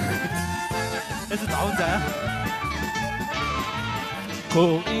 איזה טעות זה היה.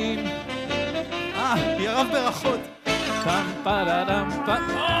 קוראים ירב ברכות טם פרדם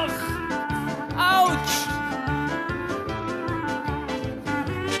פרח אוץ'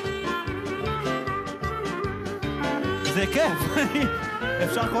 זה כיף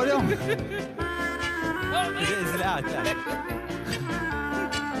אפשר כל יום זה לאט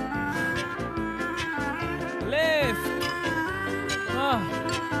לב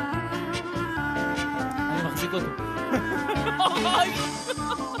אני מחזיק אותו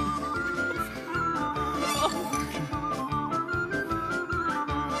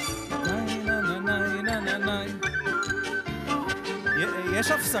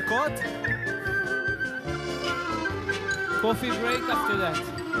יש הפסקות? Coffee break after that.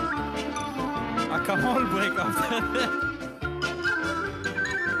 אקמול break after that.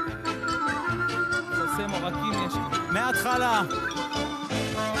 עושה מורקים יש לי. מההתחלה.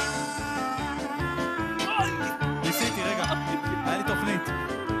 ניסיתי, רגע. היה לי תוכנית.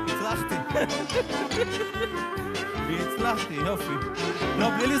 הצלחתי. והצלחתי, יופי. לא,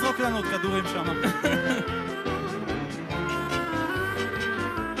 בלי לזרוק לנו עוד כדורים שם.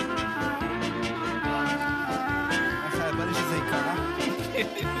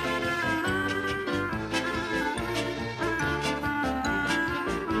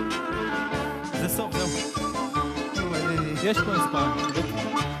 זה סוף, זהו. יש פה מספר.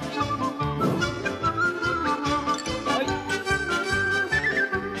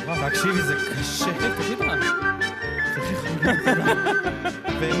 תקשיבי, זה קשה.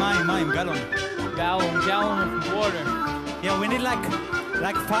 ומים, גלון. Gallon of water. Yeah, we need like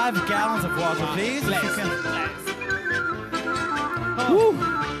 5 gallons of water, please. Less. If you can. Woo.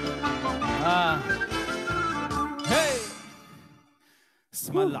 Hey.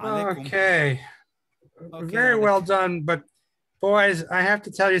 Okay. Very well done, but boys, I have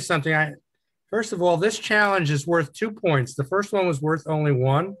to tell you something. First of all, this challenge is worth 2 points. The first one was worth only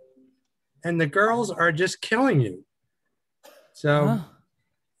 1, and the girls are just killing you. So,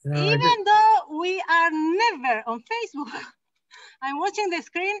 even though we are never on Facebook, I'm watching the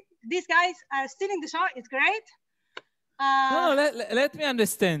screen. These guys are still in the show. It's great. No, let me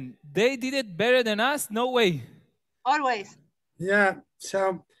understand. They did it better than us? No way. Always. Yeah. So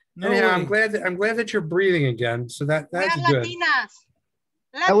anyhow, I'm glad that you're breathing again. So that's good. Latinas.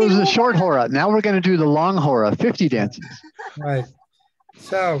 That was the short hora. Now we're going to do the long hora, 50 dances. Right.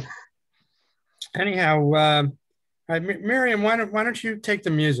 So anyhow, Miriam, why don't you take the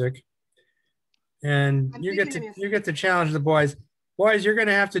music, and you get to challenge the boys. Boys, you're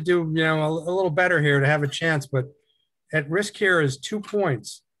going to have to do a little better here to have a chance, but at risk here is 2 points,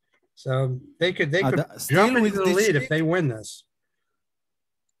 so they could jump into the lead if they win this.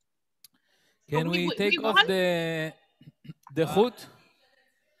 Can we take off the hood?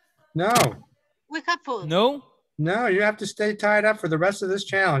 No. We have food. No. No, you have to stay tied up for the rest of this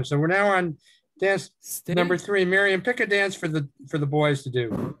challenge. So we're now on dance number 3. Miriam, pick a dance for the boys to do.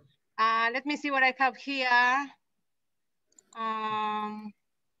 Let me see what I have here.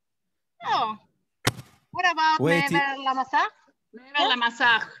 What about Never La Masach? Never La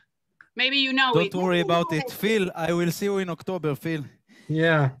Masach. Maybe you know it. Don't worry about it. Phil, I will see you in October, Phil.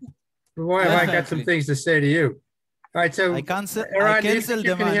 Yeah. Boy, I got some things to say to you. All right, so Eran, do you think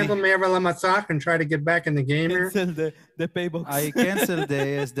you can handle Never La Masach and try to get back in the game here? Cancel the paybox. I canceled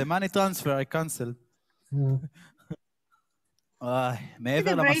the money transfer. I canceled.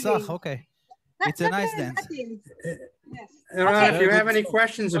 Never La Masach. Okay. It's a nice dance. Eran, if you have any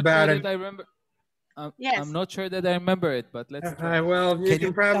questions about it. I remember. I'm not sure that I remember it, but let's try. Well, you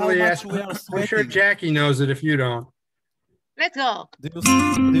can probably ask. I'm sure Jacky knows it if you don't. Let's go. Do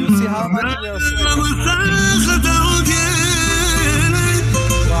you see how much we are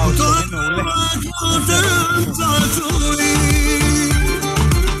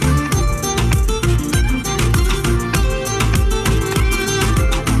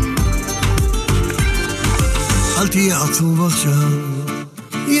אל תהיה עצוב עכשיו,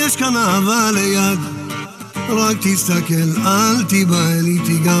 יש כאן אהבה ליד, רק תסתכל, אל תיבהל, היא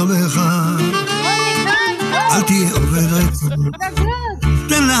תיגע בך. אל תהיה עובד רצון,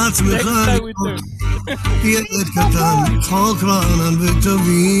 תן לעצמך לראות, ילד קטן, צחוק רענן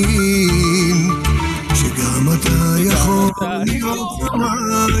ותבין, שגם אתה יכול לראות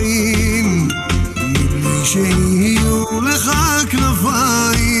שמיים, מבלי שיהיו לך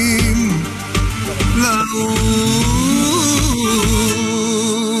כנפיים, לעוף,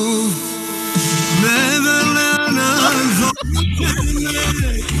 מעבר לענן זאת שמש,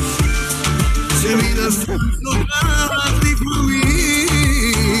 שמן הסתם לוקחת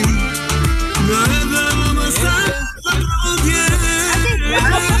לפעמים, מעבר למסך עוד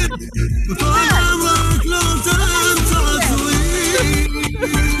ילד, אותו אדם רק לא אותם צעצועים.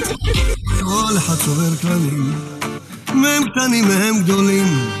 כל אחד שובר כללים, מהם קטנים מהם גדולים,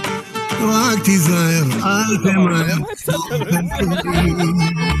 רק תיזהר, אל תמהר,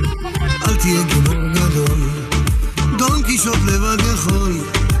 אל תהיה גיבור גדול, דון קישוט לבד יכול,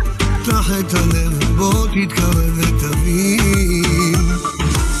 פתח את הלב, בוא תתקרב ותבין,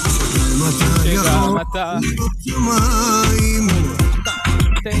 שגם אתה יכול לראות שמיים,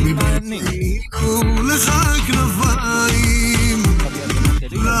 מבלי שיהיו לך כנפיים,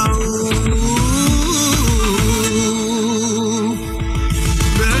 לעוף.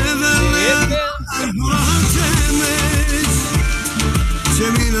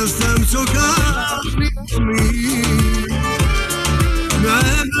 שמן הסתם שוקעת לפעמים,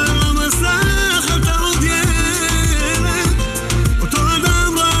 מעבר למסך אתה עוד ילד, אותו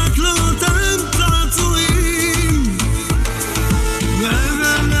אדם רק לא אותם צעצועים,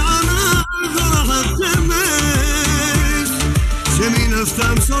 מעבר לענן זורחת שמש, שמן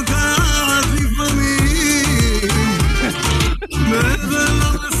הסתם שוקעת לפעמים, מעבר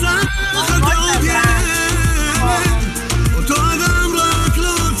למסך אתה עוד ילד, אותו אדם רק לא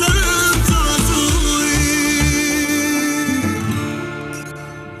אותם צעצועים.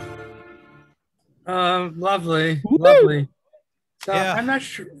 Lovely, lovely. So yeah. I'm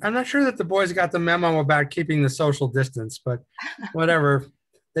not sure that the boys got the memo about keeping the social distance, but whatever.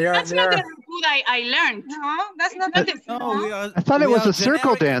 They are. That's not the Rikkud I learned. No, that's not the I thought it was a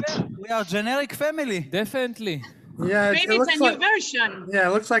circle dance. We are generic family. Definitely. Yeah, Maybe it's a new version. Yeah,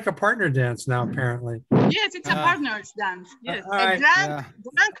 it looks like a partner dance now, apparently. Yes, it's a partner's dance. Yes. All right.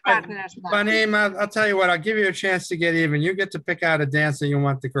 Drunk partners dance. Banim, I'll tell you what, I'll give you a chance to get even. You get to pick out a dance that you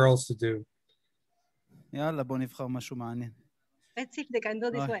want the girls to do. יאללה, בוא נבחר משהו מעניין. Let's see if they can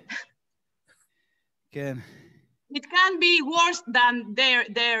do this well. כן. It can be worse than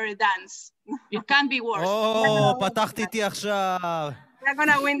their dance. It can be worse. או, פתחתי איתי עכשיו. We're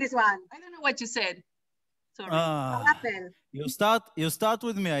gonna win this one. I don't know what you said. Sorry. You start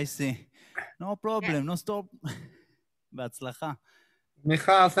with me, I see. No problem, no stop. בהצלחה.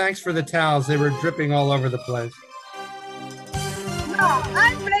 Michal, thanks for the towels. They were dripping all over the place. No,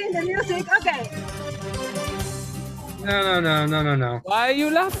 I'm playing the music. Okay. No. Why are you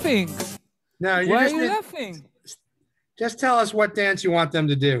laughing? No, Why are you laughing? Just tell us what dance you want them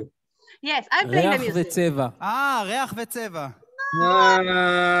to do. Yes, I'm playing the music. ריח וצבע. ריח וצבע. No.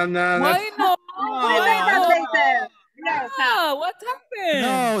 Why not? We make that later. Yes. What happened?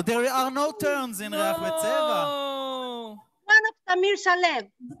 No, there are no turns in ריח וצבע. One of Tamir Shalev.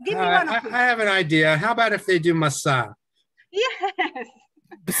 Give me one of them. I have an idea. How about if they do Masa? Yes.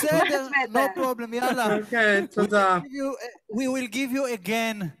 בסדר, no problem, יאללה. Okay, תודה. We will give you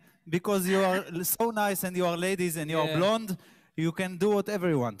again, because you are so nice and you are ladies and you are blonde, you can do whatever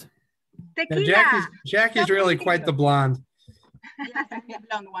you want. Tequila. Jacky's really quite the blonde. Yes, the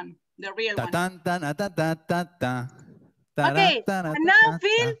blonde one, the real one. Okay, and now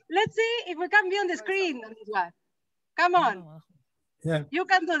Phil, let's see if we can be on the screen on this one. Come on. Yeah. You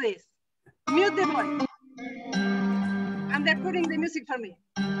can do this. Mute the voice. And they're putting the music for me.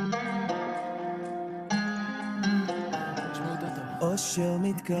 אושר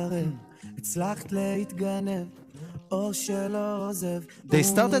מתקרב, הצלחת להתגנב, אור שלא עוזב. They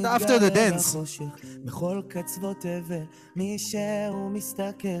started after the dance. בכל קצוות תבל, מי שהוא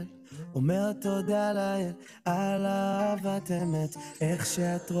מסתכל, אומר תודה לאל, על אהבת אמת, איך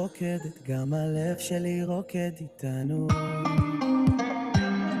שאת רוקדת, גם הלב שלי רוקד איתנו.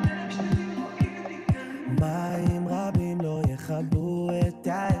 מים רבים לא יכבו את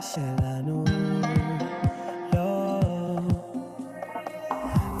האש שלנו.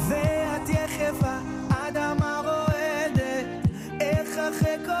 ואת יחפה, אדמה רועדת, איך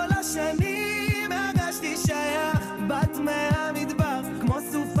אחרי כל השנים הרגשתי שייך, בת מהמדבר כמו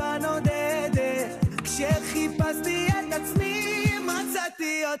סופה נודדת, כשחיפשתי את עצמי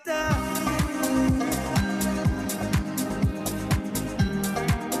מצאתי אותה.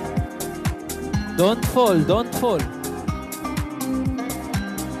 Don't fall.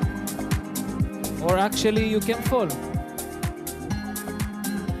 Or actually you can fall.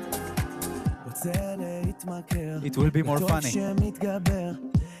 It will be more funny.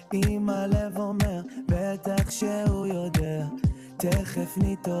 אם הלב אומר, בטח שהוא יודע, תכף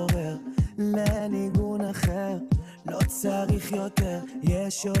נתעורר לניגון אחר, לא צריך יותר,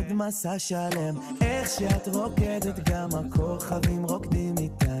 יש עוד מסע שלם, איך שאת רוקדת גם הכוכבים רוקדים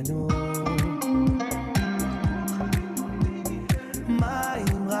איתנו.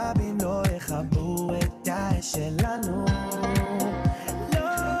 מים רבים לא יכבו את האש שלנו.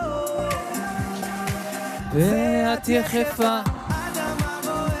 ואת יחפה, אדמה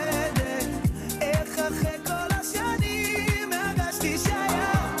רועדת, איך אחרי כל השנים הרגשתי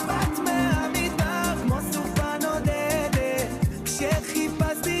שייך, בת מהמדבר כמו סופה נודדת,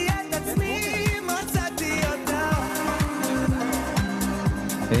 כשחיפשתי את עצמי מצאתי אותה.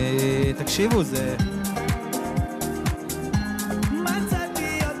 תקשיבו, זה...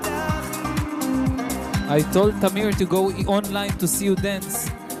 מצאתי אותך. I told Tamir to go online to see you dance.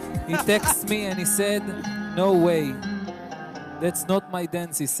 He texted me and he said, no way. That's not my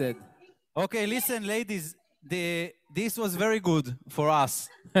dance, he said. Okay, listen, ladies. This was very good for us.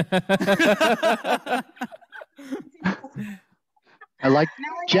 I like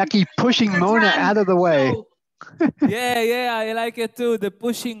Jacky pushing Mona out of the way. Yeah, I like it too. The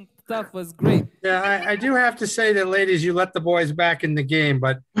pushing stuff was great. Yeah, I do have to say that, ladies, you let the boys back in the game,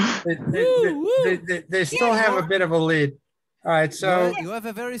 but they still have a bit of a lead. All right, so you have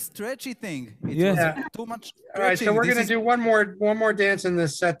a very stretchy thing. Too much stretching. All right, so we're going to do one more dance in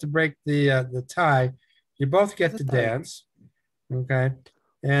this set to break the tie. You both get to dance, okay?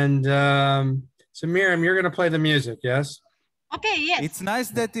 And so Miriam, you're going to play the music, yes? Okay, yes. It's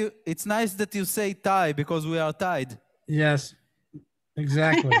nice that you say tie because we are tied. Yes,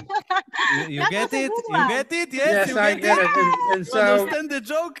 exactly. You get it? You get it? Yes, I get it. And so understand the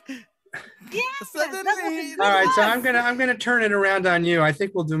joke? Yes. Suddenly. All right, so I'm gonna turn it around on you. I think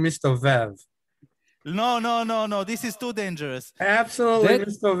we'll do Mr. Vev. No. This is too dangerous. Absolutely,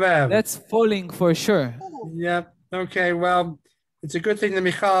 Mr. Vev. That's falling for sure. Yep. Okay, well, it's a good thing that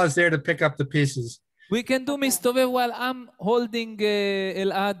Michal is there to pick up the pieces. We can do Mr. Vev while I'm holding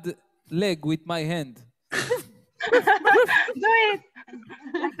Elad leg with my hand. Do it.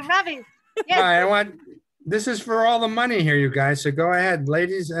 Like a rabbit. Yes. All right, this is for all the money here, you guys. So go ahead,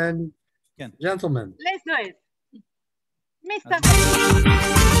 ladies and gentlemen. Let's do it. Mr.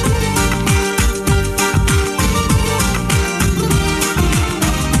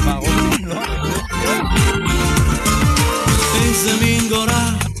 איזה מין גורל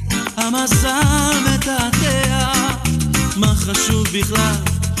המזל מתעתע, מה חשוב בכלל,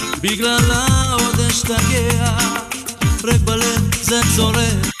 בגללה עוד אשתגע, רק בלב זה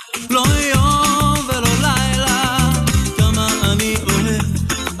צורף, לא יום ולא לילה, כמה אני אוהב,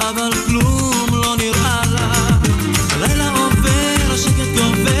 אבל כלום לא נראה לה, הלילה עובר, השקט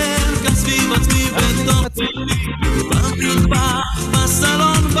גובר, גם סביב עצמי בתוך ביתי, במטבח,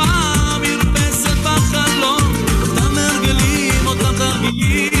 בסלון, במרפסת, בחלון, אותם הרגלים, אותם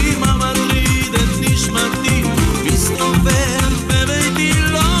תרגילים, המטריד את נשמתי, מסתובב בביתי,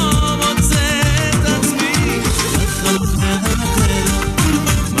 לא מוצא את עצמי,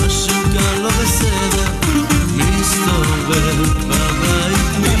 משהו כאן לא בסדר, מסתובב בבית,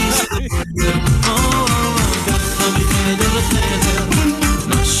 מסתובב, ככה מחדר לחדר,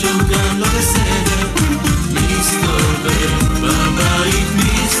 משהו כאן לא בסדר, מסתובב בבית,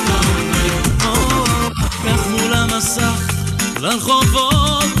 מסתובב, כך מול המסך,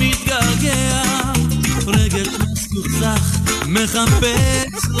 לרחובות מתגעגע, רגל מסוכסך,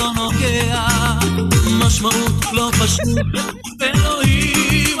 מחפש לא נוגע, משמעות לא פשוט,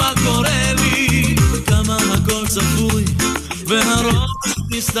 אלוהים מה קורה לי, כמה הכל צפוי, והראש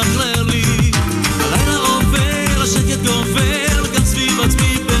מסתכלר לי, הלילה עובר, השקט גובר, גם סביב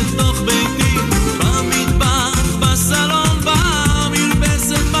עצמי בתוך ביתי, במטבח, בסלון,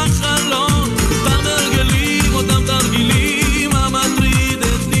 במרפסת, בחלון, אותם הרגלים, אותם תרגילים, המטריד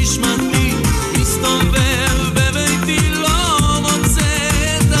את נשמתי, מסתובב בביתי, לא מוצא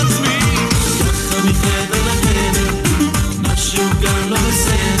את עצמי, ככה מחדר לחדר, משהו כאן לא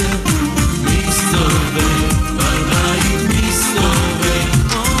בסדר, מסתובב בבית, מסתובב,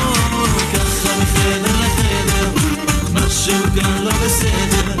 ככה מחדר לחדר, משהו כאן לא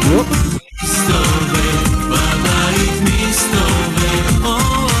בסדר, מסתובב בבית, מסתובב,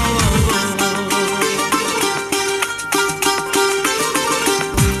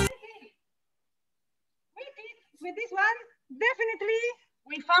 With this one, definitely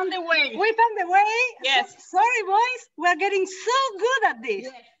we found the way. We found the way. Yes. Sorry, boys. We're getting so good at this.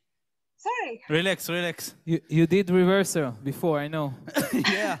 Yes. Sorry. Relax. You did reversal before, I know.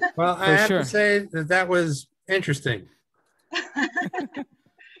 Yeah. Well, I have to say that was interesting.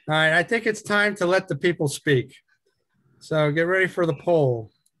 All right, I think it's time to let the people speak. So get ready for the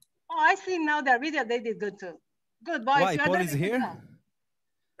poll. Oh, I see now their video. They did good too. Good, boys. Why? Paul is here?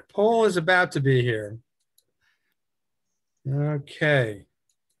 The poll is about to be here. Okay.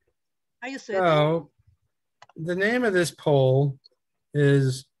 Are you sure? So the name of this poll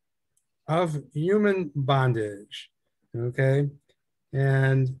is Of Human Bondage. Okay.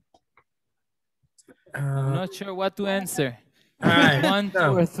 And I'm not sure what to answer. All right. 1, 2,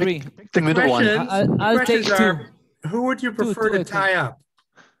 or 3. Pick the middle one. I'll take 2. Who would you prefer to tie up?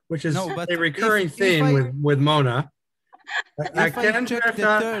 Which is No, but a recurring if theme with Mona. I check the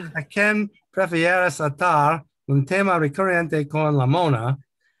third. ¿A quién prefieres atar? Un tema recurrente con la Mona.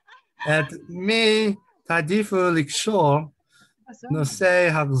 Et mi tadifu likshor no se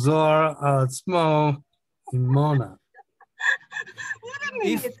hagzor al tzmo in Mona.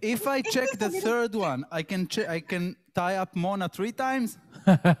 If I check the third one, I can tie up Mona 3 times.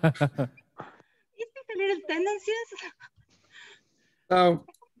 Is it a little tendencies? So,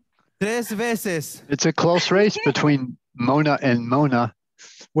 3 veces. It's a close race between Mona and Mona,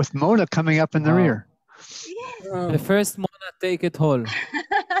 with Mona coming up in the rear. The first Mona take it whole.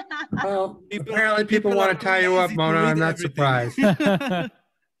 Well, apparently people want to tie you up, Mona. I'm not surprised.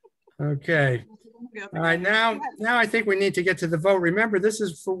 Okay. All right, now I think we need to get to the vote. Remember, this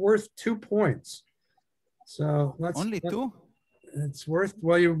is worth 2 points. So let's only 2. It's worth,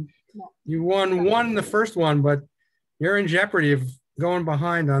 well, you won 1 in the first one, but you're in jeopardy of going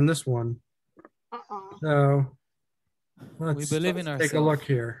behind on this one. So let's take a look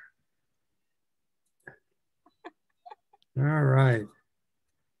here. All right.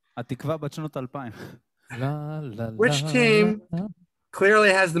 Which team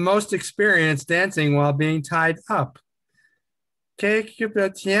clearly has the most experience dancing while being tied up? ¿Qué equipo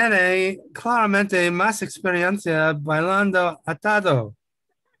tiene claramente más experiencia bailando atado?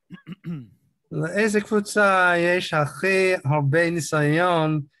 לאיזה קבוצה יש הכי הרבה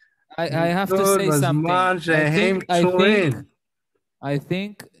ניסיון? I have to say something. I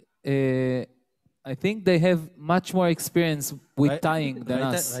think they have much more experience with tying than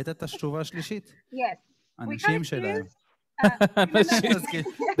us. ראית את התשובה השלישית? Yes. אנשים שלהם.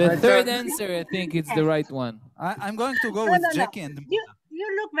 The third answer, I think it's the right one. I'm going to go with Jacky and Mona. You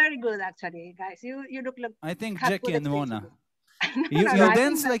look very good, actually, guys. You look. I think Jacky and Mona. You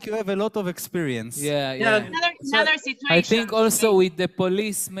dance like you have a lot of experience. Yeah. Another situation. I think also with the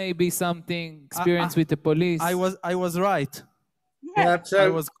police, maybe something experience with the police. I was right. Yeah,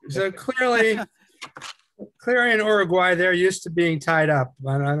 so clearly in Uruguay, they're used to being tied up.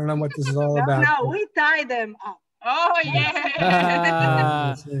 I don't know what this is all about. No, we tie them up. Oh,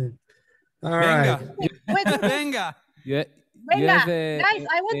 yeah. All right. Venga. Guys,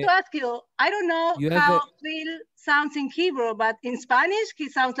 I want to ask you, I don't know how Phil sounds in Hebrew, but in Spanish, he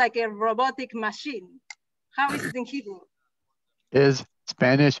sounds like a robotic machine. How is it in Hebrew?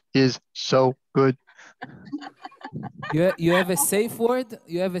 Spanish is so good. You have a safe word?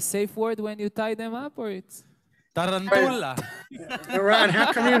 You have a safe word when you tie them up, or it's tarantula? Eran,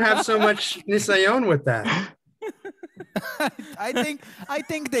 how come you have so much nisayon with that? I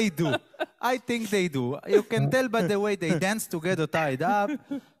think they do. I think they do. You can tell by the way they dance together tied up.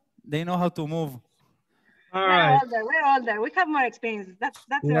 They know how to move. All right. We're older. We have more experience. That's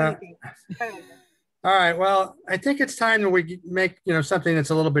the only thing. All right. Well, I think it's time that we make something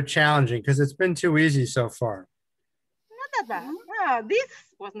that's a little bit challenging because it's been too easy so far. Not that bad. No, this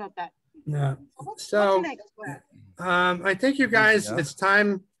was not bad. Yeah. So I think you guys, it's time.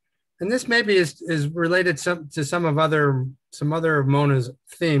 And this maybe is related to some other of Mona's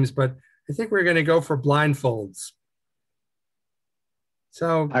themes, but I think we're going to go for blindfolds.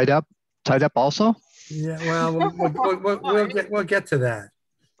 So tied up also. Yeah, well, we'll get to that.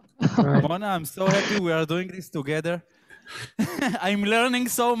 Right. Mona, I'm so happy we are doing this together. I'm learning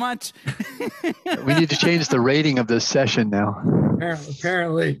so much. We need to change the rating of this session now.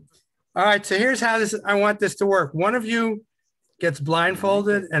 Apparently. All right, so here's how I want this to work. One of you gets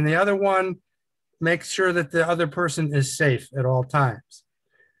blindfolded, and the other one makes sure that the other person is safe at all times.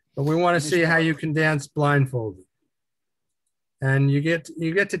 But we want to see how you can dance blindfolded. And you get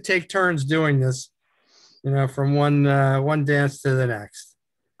to take turns doing this, from one dance to the next.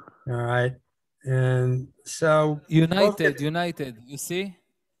 All right. And so united, you see?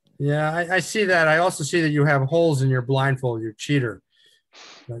 Yeah, I see that. I also see that you have holes in your blindfold, you cheater.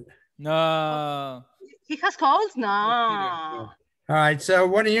 No. He has holes? No. All right, so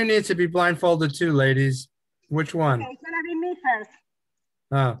one of you needs to be blindfolded too, ladies. Which one? Okay, it's gonna be me first.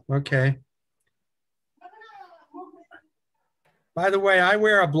 Oh, okay. By the way, I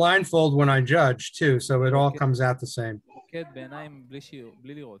wear a blindfold when I judge too, so it all comes out the same. We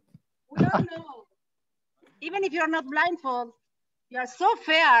don't know. Even if you're not blindfold, you're so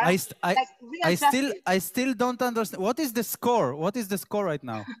fair. I still don't understand. What is the score? What is the score right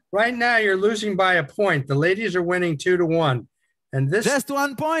now? Right now, you're losing by a point. The ladies are winning 2-1. And this just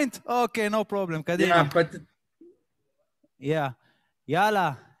 1 point? Okay, no problem. Yeah, but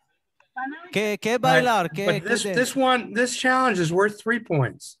Yala. But this challenge is worth 3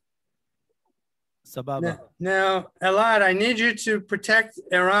 points. Sababa. Now, Elad, I need you to protect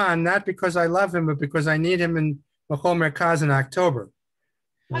Eran, not because I love him, but because I need him in Machol Merkaz in October.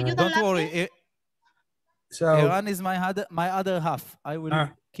 Don't worry. So Eran is my other half. I will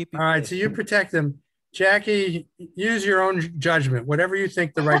keep it. All right, so you protect him. Jackie, use your own judgment. Whatever you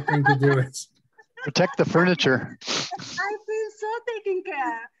think the right thing to do is. Protect the furniture. I feel so taken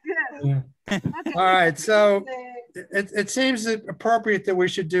care. Yes. Yeah. Okay. All right, so it seems appropriate that we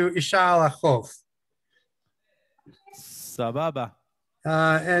should do Isha al-Chof. Sababa.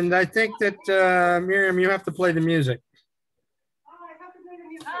 And I think that, Miriam, you have to play the music.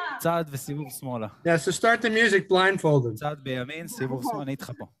 צעד וסיבוב שמאלה. Yeah, so start the music blindfolded. צעד בימין, סיבוב שמאלה, אני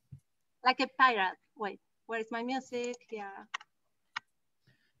איתך פה. Like a pirate. Wait, where is my music? Yeah.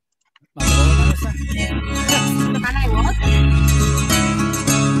 Can I what?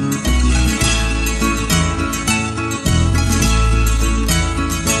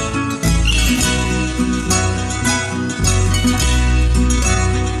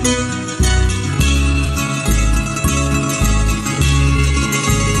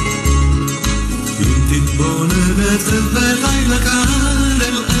 בלילה קל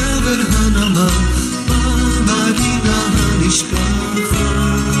אל עבר הנמה במדינה הנשכחת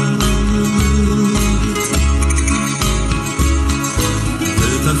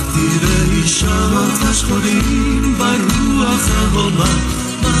ותחתירי שעות השחורים ברוח ההומה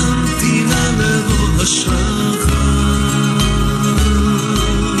ממתינה לבוא השחר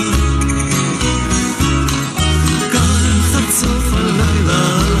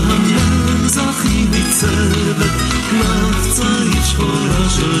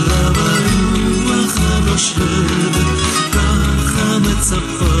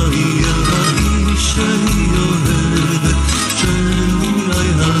שהיא אוהבת, שאולי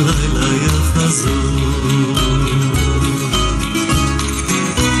הלילה יחזור.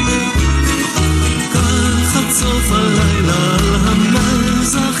 כך עד סוף הלילה על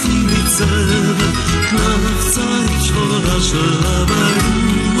המזח היא ניצבת, נפצה את שחורה שלה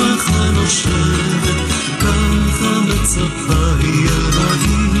ברוח הנושבת, ככה מצפה היא אל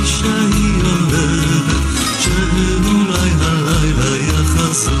האיש שהיא אוהבת, שאולי הלילה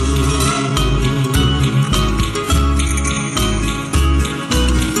יחזור.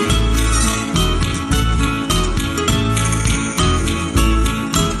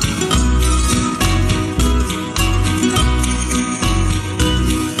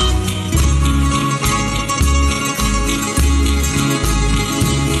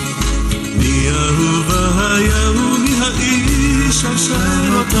 מי אהובה היה ומי האיש אשר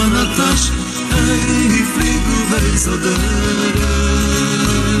אותה נטש, הפליגו באיזו דרך.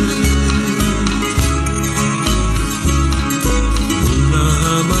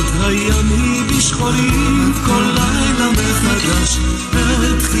 ונעמת הימים בשחורים כל לילה מחדש,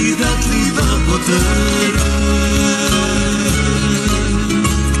 את חידת ליבה פותרת.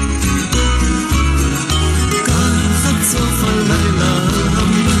 כך עד סוף הלילה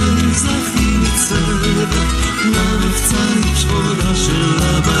המזח היא ניצבת, נפצה עם שחורה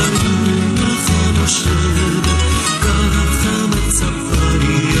שלה ברוח הנושבת, ככה מצפה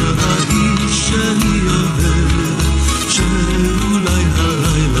היא אל האיש שהיא אוהבת, שאולי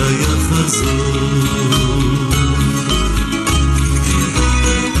הלילה יחזור.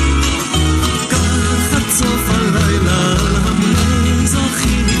 כך עד סוף הלילה על המזח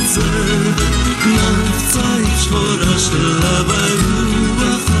היא ניצבת, נפצה עם שחורה שלה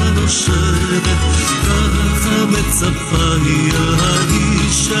ברוח הנושבת, ככה מצפה היא אל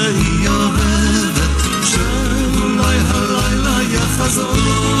האיש שהיא אוהבת, שאולי הלילה יחזור.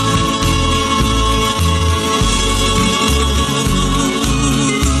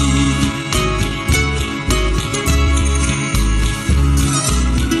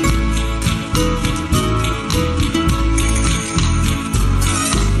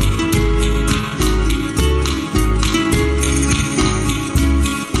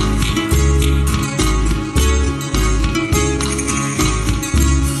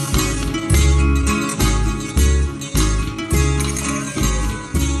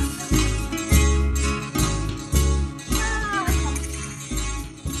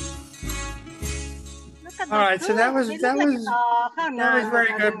 All right, so that was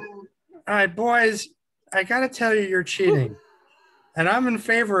very good. All right, boys, I got to tell you, you're cheating, and I'm in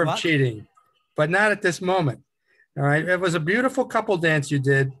favor of cheating, but not at this moment. All right, it was a beautiful couple dance you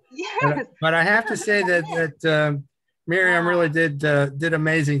did, but I have to say that Miriam really did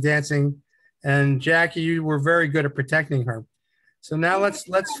amazing dancing, and Jackie, you were very good at protecting her. So now let's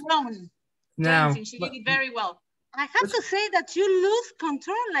now she did it very well. I have to say that you lose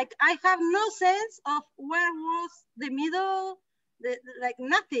control. Like I have no sense of where was the middle, like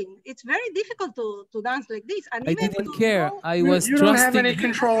nothing. It's very difficult to dance like this. And I didn't care. I was you don't have any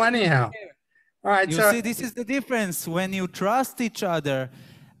control anyhow. All right, you see, this is the difference when you trust each other.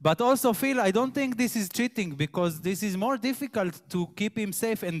 But also, Phil, I don't think this is cheating because this is more difficult to keep him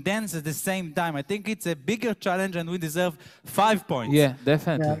safe and dance at the same time. I think it's a bigger challenge and we deserve 5 points. Yeah,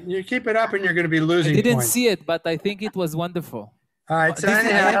 definitely. Yeah, you keep it up and you're going to be losing I didn't points. see it, but I think it was wonderful. All right, so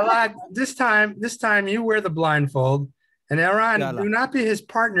anyhow, Elad, this time you wear the blindfold, and Eran, do not be his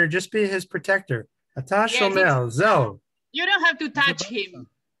partner, just be his protector. Atash Shomel, Zo. You don't have to touch him.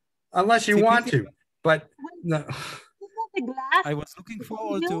 Unless you want to, but no. I was looking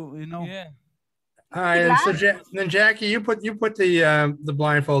forward to, you know. Yeah. All right, and so then Jackie, you put the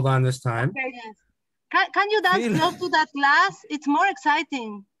blindfold on this time. Okay, yes. Can you dance close to that glass? It's more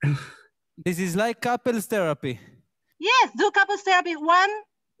exciting. This is like couples therapy. Yes, do couples therapy. One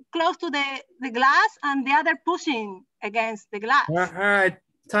close to the glass and the other pushing against the glass. All right,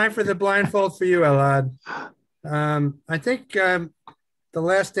 time for the blindfold for you, Elad. I think the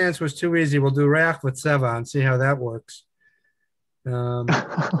last dance was too easy. We'll do Reach with Seva and see how that works. Do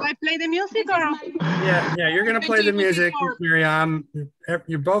I play the music or? Yeah, you're going to play the music, Miriam.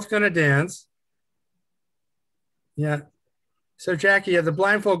 You're both going to dance. Yeah. So, Jackie, the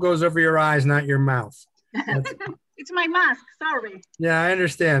blindfold goes over your eyes, not your mouth. It's my mask, sorry. Yeah, I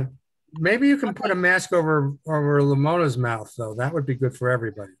understand. Maybe you can put a mask over Lamona's mouth, though. That would be good for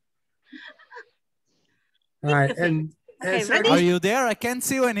everybody. All right. And so, are you there? I can't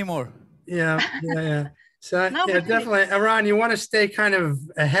see you anymore. Yeah. So, definitely. Eran, you want to stay kind of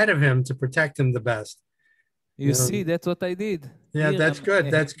ahead of him to protect him the best. You see, that's what I did. Yeah, that's good.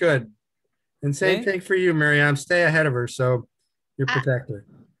 That's good. And same thing for you, Miriam. Stay ahead of her so you protect her.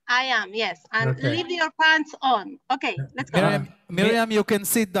 I am, yes. And leave your pants on. Okay, let's go. Miriam, you can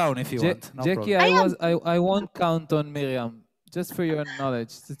sit down if you want. No Jackie, I won't count on Miriam. Just for your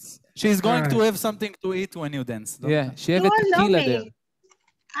knowledge. She's going to have something to eat when you dance. Yeah, she have a tequila there.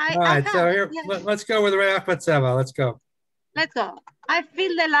 All right, so here, let's go with Reach Batseva. Let's go. Let's go. I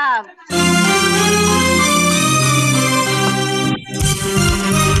feel the love.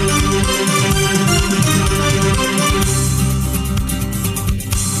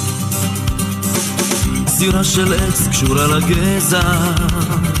 סירה של עץ קשורה לגזע,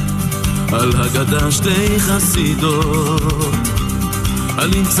 על הגדה שתי חסידות,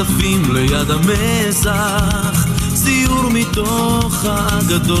 עלים צפים ליד המזח, ציור מתוך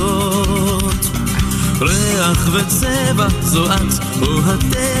האגדות, ריח וצבע זו את או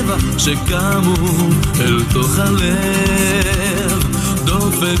הטבע שקמו אל תוך הלב,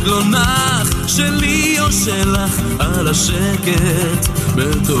 דופק לא נח שלי או שלך על השקט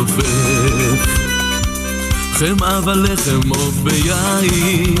מתופף, חמאה ולחם עוף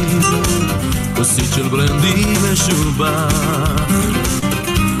ביין, כוסית של ברנדי משובח,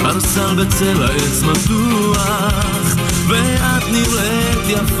 הרסל בצל העץ מתוח, ואת נראית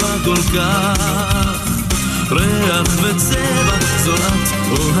יפה כל כך, ריח וצבע זו את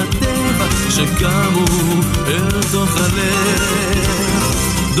או הטבע שקמו אל תוך הלב,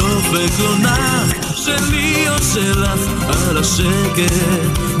 דופק לא נח שלי או שלך על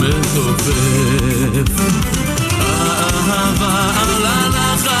השקט מתופף, האהבה על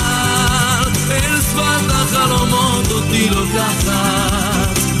הנחל אל שפת החלומות אותי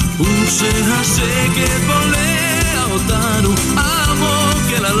לוקחת, וכשהשקט בולע אותנו עמוק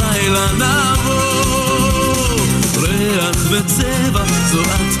אל הלילה נבוא, ריח וצבע זו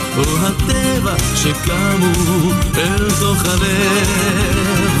את או הטבע שקמו אל תוך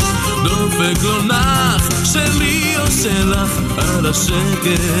הלב, דופק לא נח שלי או שלך על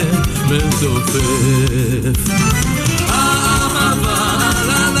השקט מתופף, האהבה על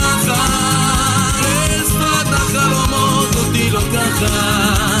הנחל אל שפת החלומות אותי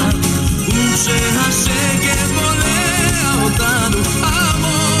לוקחת, וכשהשקט בולע אותנו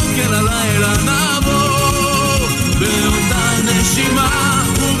עמוק אל הלילה נבוא, באותה נשימה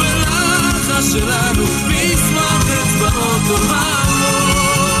ובלחש שלנו נשמח אצבעות אוהבות.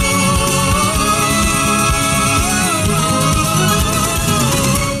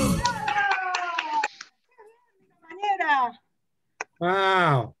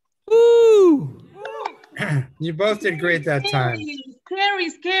 Wow. You both did great that time.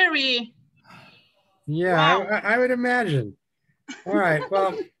 Scary. Yeah, wow. I would imagine. All right.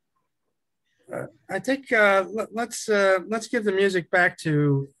 Well, I think let's give the music back to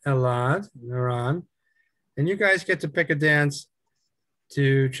Elad and Eran, and you guys get to pick a dance to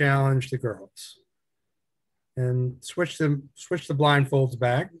challenge the girls, and switch the blindfolds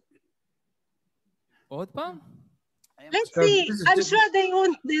back. Let's see. I'm sure they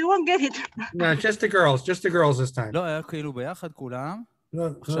won't get it. No, just the girls this time. לא, היה כאילו ביחד כולם. I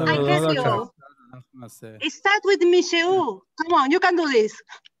guess you. It starts with Mishu. Come on, you can do this.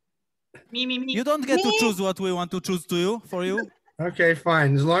 Me. You don't get to choose what we want to choose for you. Okay, fine.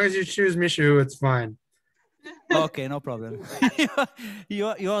 As long as you choose Mishu, it's fine. Okay, no problem. You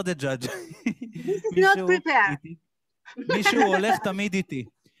are the judge. This is not prepared. מישהו הולך תמיד איתי,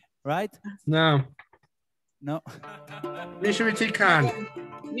 right? No. No. מישהו איתי כאן.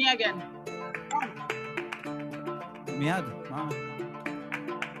 Me again. מיד, מה?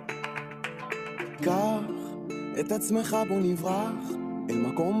 קח את עצמך בוא נברח אל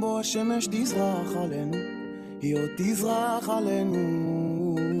מקום בו השמש תזרח עלינו, היא עוד תזרח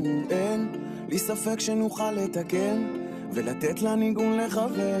עלינו, אין לי ספק שנוכל לתקן ולתת לניגון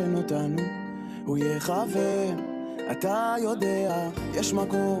לכוון אותנו, הוא יכוון, אתה יודע, יש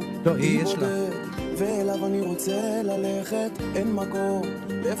מקום, היא בודד, ואליו אני רוצה ללכת, אין מקום,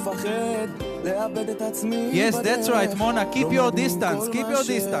 לפחד, לאבד את עצמי. Yes, that's right, Mona, keep your distance, keep your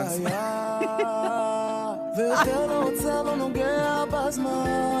distance. ויותר לא רוצה, לא נוגע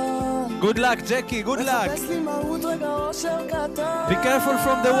בזמן. Good luck, Jacky, good luck. מחפש לי מהות רגע אושר קטן. Be careful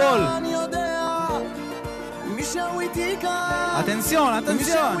from the wall. אני יודע, מישהו איתי כאן. Atención,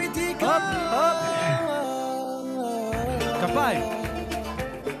 atención. Hop, hop. כפיים.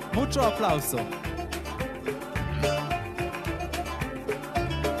 Mucho aplauso.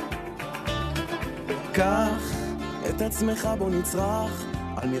 קח את עצמך בוא נצרח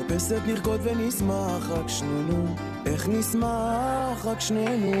על מרפסת נרקוד ונשמח רק שנינו, איך נשמח רק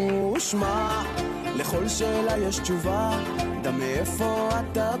שנינו, שמע לכל שאלה יש תשובה, דע מאיפה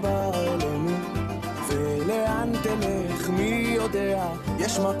אתה בא אלינו ולאן תלך מי יודע,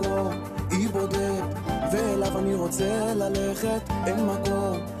 יש מקום, אי בודד ואליו אני רוצה ללכת, אין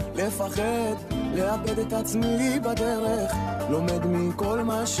מקום מפחד לאבד את עצמי בדרך, לומד מכל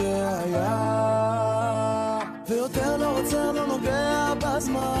מה שהיה, ויותר לא רוצה, לא נוגע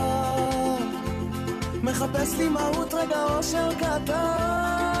בזמן, מחפש לי מהות רגע אושר קטן,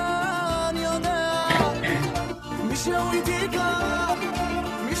 יודע מישהו איתי כאן,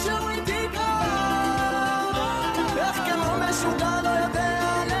 מישהו איתי כאן, איך כמו משוגע לא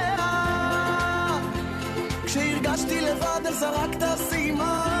יודע לאן, כשהרגשתי לבד איך זרקת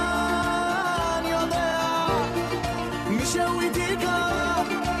סימן, יודע מישהו איתי כאן,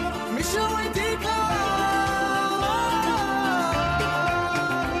 מישהו איתי כאן.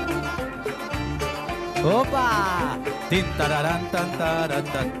 הופה! טין טררן טן טרן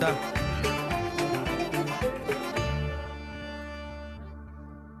טן טן.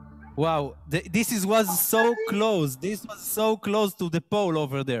 Wow, this was so close. This was so close to the pole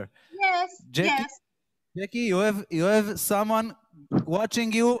over there. Yes, Jacky, yes. Jacky, you have someone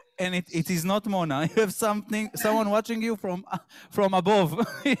watching you, and it is not Mona. You have someone watching you from above.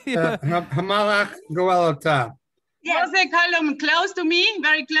 Hamalach Goelota. Was the column close to me?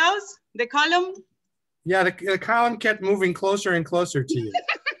 Very close? The column? Yeah, the column kept moving closer and closer to you.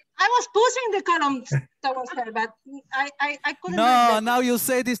 I was pushing the column towards her, but I couldn't. No, now you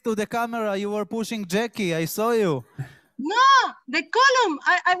say this to the camera. You were pushing Jacky. I saw you. No, the column.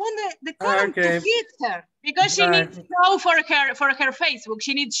 I want the column to hit her because she needs show for her Facebook.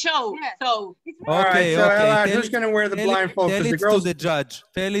 She needs show. Yes. So okay, so okay. Elad, who's going to wear the blindfold? Tell it the girls... to the judge.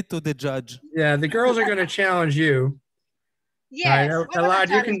 Tell it to the judge. Yeah, the girls are going to challenge you. Yes.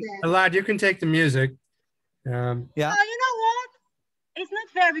 Elad, you can take the music. Yeah. You know what? It's not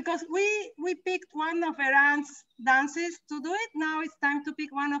fair because we picked one of Eran's dances to do it. Now it's time to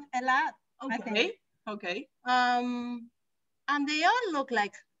pick one of Elad. Okay. Okay. And they all look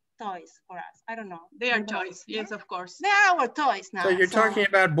like toys for us. I don't know. They are toys. Yes, of course. They are our toys now. So you're talking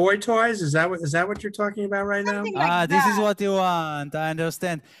about boy toys? Is that what you're talking about right now? Like this is what you want. I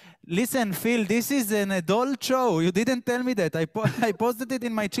understand. Listen, Phil, this is an adult show. You didn't tell me that. I posted it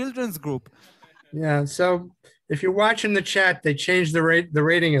in my children's group. Yeah, so if you watch in the chat, they changed the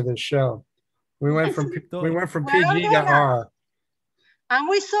rating of this show. We went from PG to R. And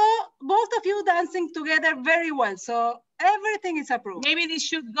we saw both of you dancing together very well. So everything is approved. Maybe this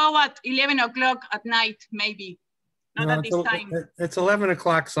should go at 11 o'clock at night, maybe. Not at this time. It's 11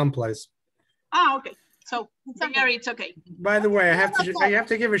 o'clock someplace. Ah, okay. So it's okay. By the way, I have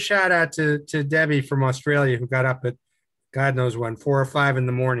to give a shout out to Debbie from Australia who got up at God knows when, 4 or 5 in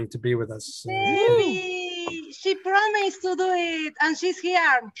the morning to be with us. Debbie, she promised to do it, and she's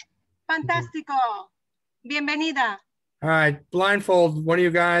here. Fantastico. Bienvenida. All right, blindfold. One of you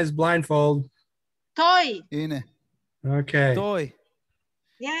guys, blindfold. Toy. Ine. Okay. Toy.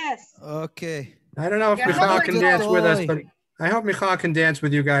 Yes. Okay. I don't know if Michal can dance with us, but I hope Michal can dance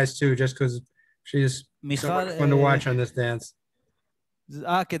with you guys too, just because she's so much fun to watch on this dance.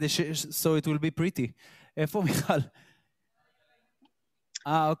 So it will be pretty. איפה מיכל?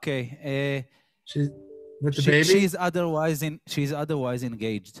 Okay. She's with the baby? She's otherwise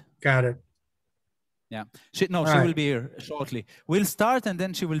engaged. Got it. Yeah. She will be here shortly. We'll start and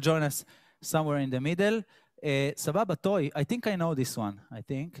then she will join us somewhere in the middle. Sababa Toy. I think I know this one. I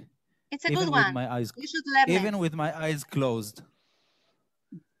think. It's a good one. You should learn it. Even with my eyes closed.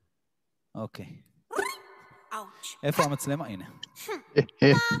 Okay. איפה המצלמה? הנה.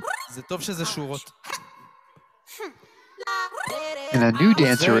 זה טוב שזה שורות. And a new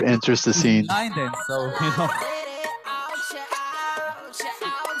dancer enters the scene. Behind them, so you know.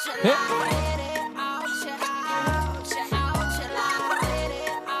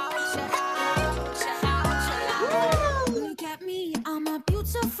 Look at me, I'm a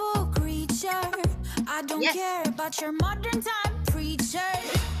beautiful creature. I don't care about your modern time preacher.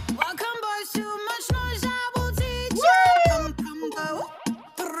 Welcome boys, too much noise, I will teach you.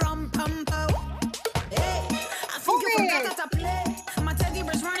 Forgot that I play. My teddy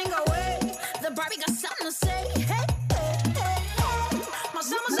bear's running away. The Barbie got something to say. Hey, hey, hey, hey. My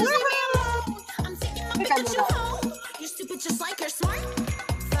summer says leave me alone. I'm taking my Pikachu home. You're stupid just like you're smart.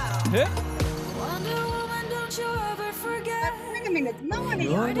 Wonder Woman, don't you ever forget. Wait a minute. No one is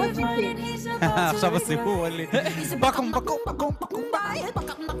watching this. עכשיו הסיפור, אין לי. בקום.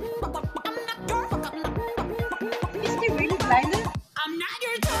 Is he really blinded? I'm not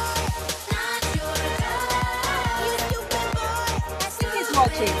your toy.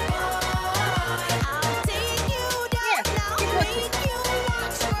 Watching.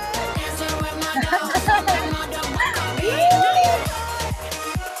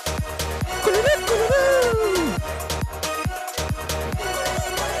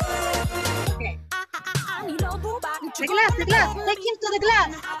 The glass, take him to the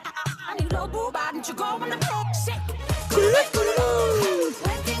glass. no boo bad and you go on the broke sick.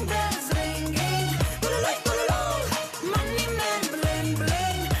 Wedding bells ringing. Money man bling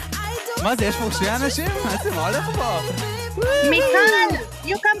bling. מה זה, יש פה שני אנשים? מה הולך פה? מיכל,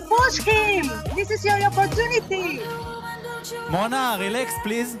 you can push him. This is your opportunity. Mona, relax,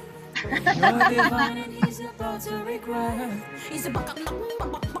 please.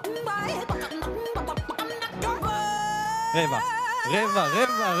 רבע,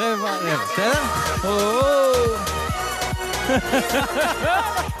 בסדר?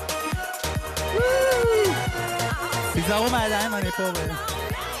 תיזהרו מהידיים, אני פה.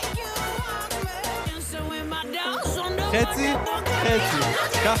 חצי,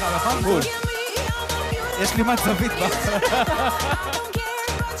 ככה, נכון? בול. יש לי מצבית בה.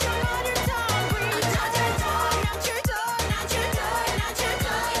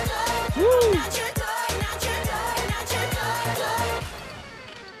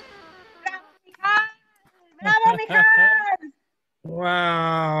 Bravo, Michael!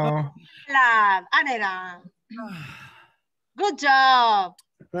 Wow. Eran. Good job.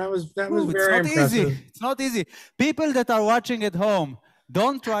 That was It's very not impressive. easy. It's not easy. People that are watching at home,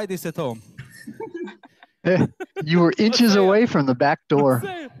 don't try this at home. You were inches away from the back door.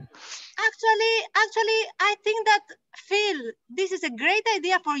 Actually, I think that, Phil, this is a great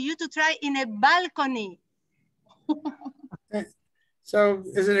idea for you to try in a balcony. So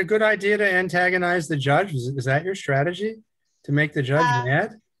is it a good idea to antagonize the judge? Is that your strategy? To make the judge mad?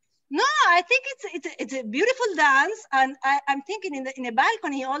 No, I think it's a beautiful dance, and I'm thinking in a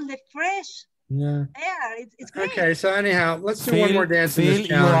balcony, all the fresh air. It's great. Okay, so anyhow, let's do one more dance in this Phil,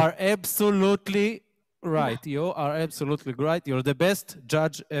 challenge. you are absolutely right. You are absolutely right. You're the best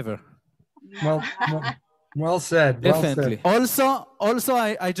judge ever. Well said. Definitely. Also,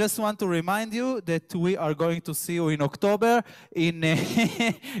 I just want to remind you that we are going to see you in October in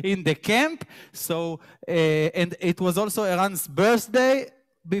in the camp. So, and it was also Eran's birthday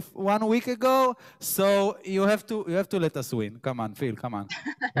 1 week ago. So you have to let us win. Come on, Phil. Come on.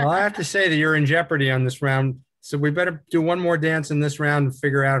 Well, I have to say that you're in jeopardy on this round. So we better do one more dance in this round and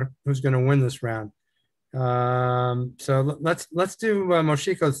figure out who's going to win this round. So let's do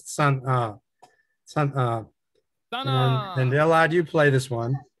Moshiko's son. And Elad, you play this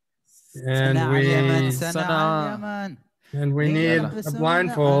one. And we need a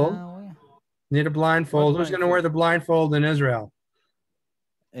blindfold. Need a blindfold. Who's going to wear the blindfold in Israel?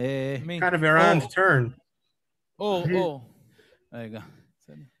 Kind of Eran's turn.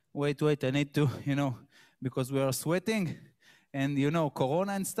 Wait, I need to, because we are sweating and,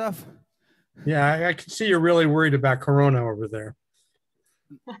 Corona and stuff. Yeah, I can see you're really worried about Corona over there.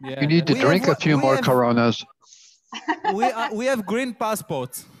 Yeah. You need to drink a few more Coronas. We have green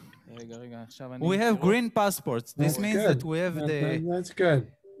passports. We have green passports. This means that we have That's good.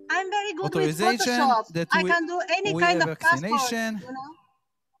 I'm very good with authorization Photoshop. that I can do any kind of vaccination.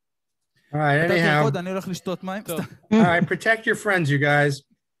 All right, anyhow. All right, protect your friends, you guys.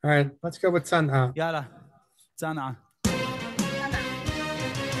 All right, let's go with San'a. Yalla, San'a.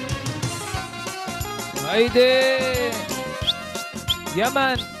 Haydi.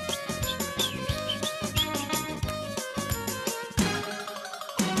 Yaman.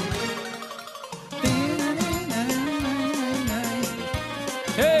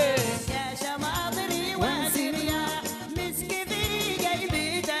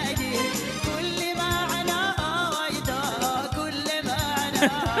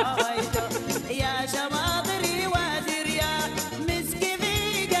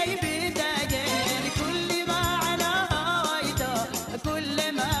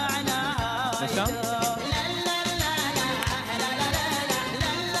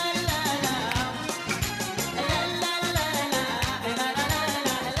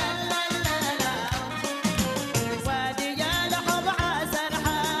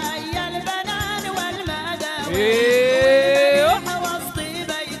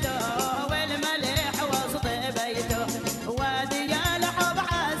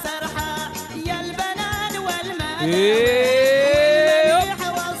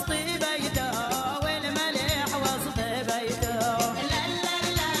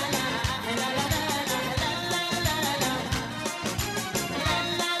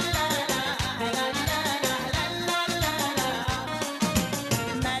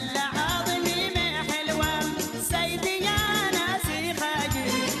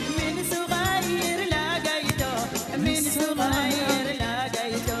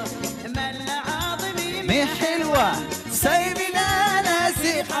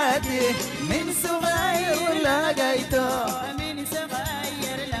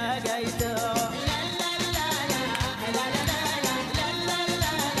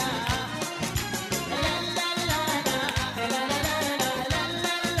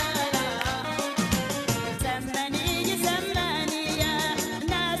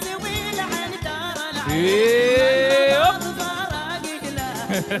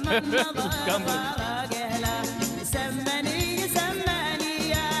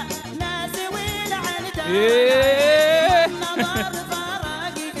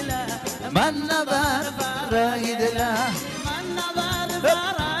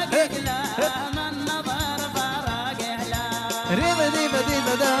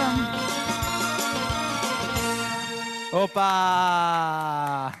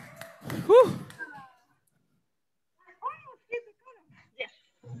 Opa!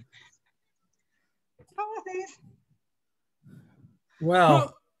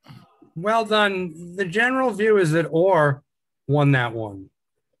 Well, well done. The general view is that Or won that one.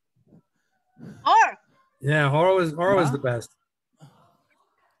 Or? Yeah, Or was the best.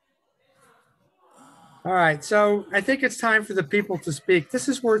 All right, so I think it's time for the people to speak. This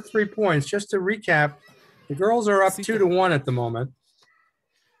is worth 3 points. Just to recap, the girls are up 2-1 at the moment.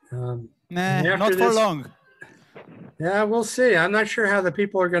 Nah, not for long. Yeah, we'll see. I'm not sure how the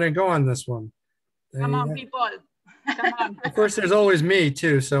people are going to go on this one. Come on, people. Come on. Of course, there's always me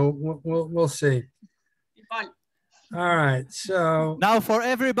too, so we'll see. People. All right, so now for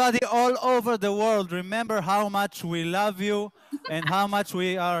everybody all over the world, remember how much we love you and how much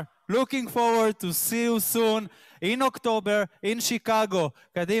we are looking forward to see you soon in October in Chicago.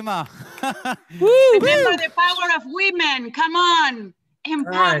 Kadima. Remember the power of women. Come on.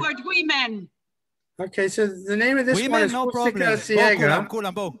 Empowered women. Okay, so the name of this women, one is no problem. Ciega.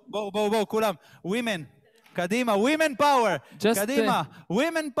 Kulam. Women. Kadima, women power. Just Kadima,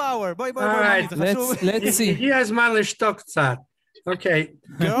 women power. Boy, All right, let's see. He has my shtoksat. Okay.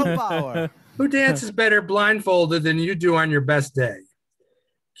 Girl power. Who dances better blindfolded than you do on your best day?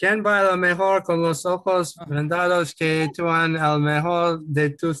 ¿Quién baila mejor con los ojos vendados que tú en el mejor de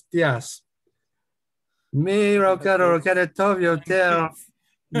tus días? Mi rockero tovio tero.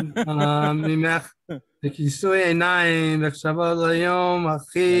 Mi mech. Kisui einayim v'chshavot l'yom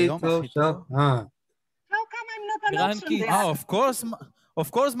achi tov shel. How come I'm not an option there? Oh,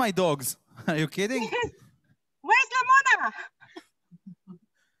 of course, my dogs. Are you kidding? Where's Lamona?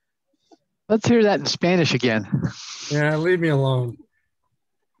 Let's hear that in Spanish again. Yeah, leave me alone.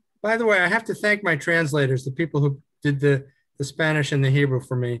 By the way, I have to thank my translators, the people who did the Spanish and the Hebrew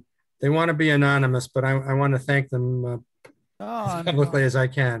for me. They want to be anonymous, but I want to thank them as publicly as I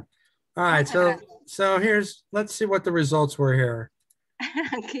can. All right, so let's see what the results were here.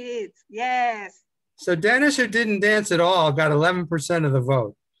 Kids, yes. So Dennis, who didn't dance at all, got 11% of the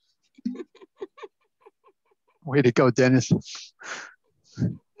vote. Way to go, Dennis.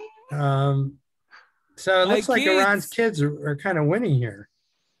 So it looks like Iran's kids are kind of winning here.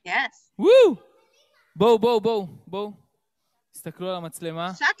 Yes. Woo! בואו. תסתכלו על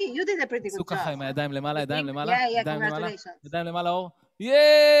המצלמה. Jacky, you did a pretty good job. ככה עם הידיים למעלה, ידיים למעלה. Yeah, congratulations. ידיים למעלה, אור.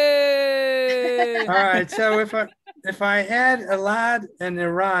 Yay! All right, so if I add Elad and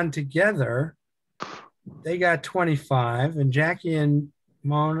Eran together, they got 25, and Jacky and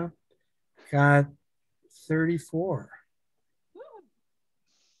Mona got 34.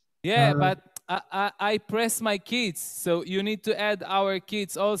 Yeah, but I press my kids, so you need to add our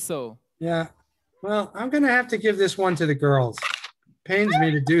kids also. Yeah, well, I'm going to have to give this one to the girls. Pains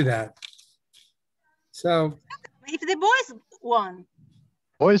me to do that. So, if the boys won.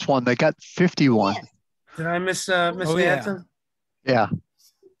 Boys won, they got 51. Yes. Did I miss the answer? Yeah.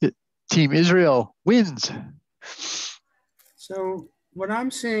 Team Israel wins. So what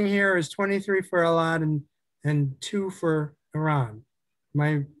I'm seeing here is 23 for Elad and 2 for Eran.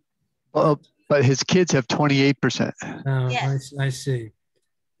 But his kids have 28%. Oh, yes. I see.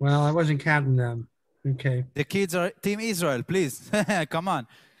 Well, I wasn't counting them. Okay. The kids are Team Israel, please. Come on.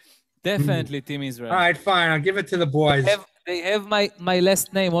 Definitely Team Israel. All right, fine. I'll give it to the boys. They have my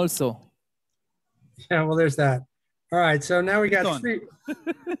last name also. Yeah, well, there's that. All right, so now we got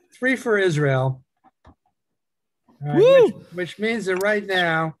three for Israel. All right, which means that right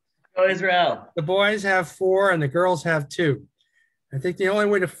now, Go Israel. The boys have 4 and the girls have 2. I think the only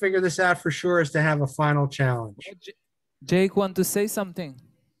way to figure this out for sure is to have a final challenge. Jake want to say something?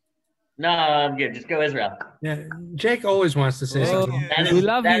 No, I'm good. Just go Israel. Yeah, Jake always wants to say something. We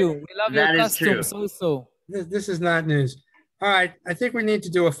love you. We love your costumes also. This is not news. All right, I think we need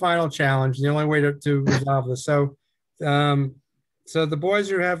to do a final challenge. The only way to resolve this. So the boys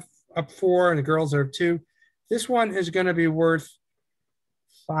who have up 4 and the girls are 2. This one is going to be worth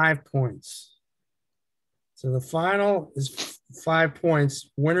 5 points. So the final is 5 points.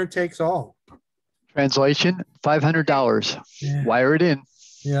 Winner takes all. Translation, $500. Yeah. Wire it in.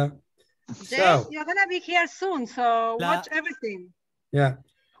 Yeah. Jake, you're going to be here soon, so watch everything. Yeah.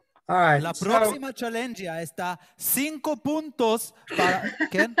 All right. La próxima challenge está 5 puntos para...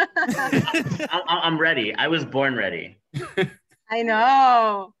 ¿Quién? I'm ready. I was born ready. I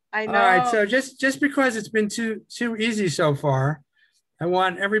know. I know. All right. So just because it's been too easy so far, I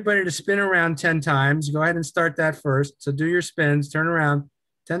want everybody to spin around 10 times. Go ahead and start that first. So do your spins. Turn around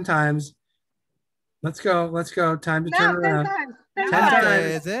 10 times. Let's go. Let's go. Time to turn around. 10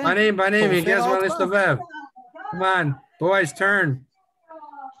 times. Banim, guess what is the web? Come on, boys, turn.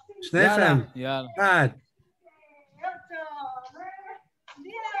 Sniff him. God.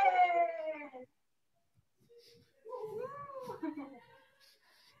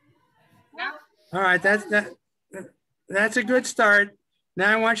 All right, that's a good start.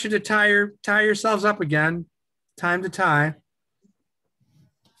 Now I want you to tie yourselves up again. Time to tie.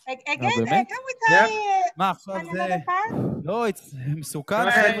 Again, can we tie מה עכשיו זה? לא,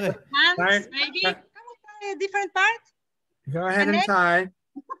 מסוכן, חבר'ה. Can we tie a different part? Go ahead and tie.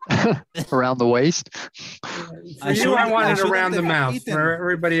 Around the waist. For you, I want it around the mouth. For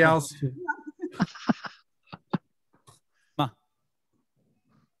everybody else.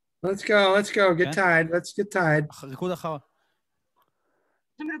 Let's go. Get tied. Let's get tied. ריקוד אחרון.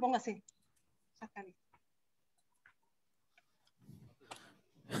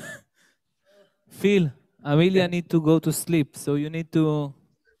 Phil, Amelia need to go to sleep, so you need to... All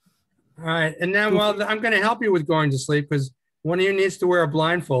right, and now, well, I'm going to help you with going to sleep because one of you needs to wear a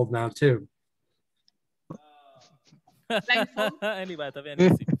blindfold now, too. אין לי בעיה, תביא, אני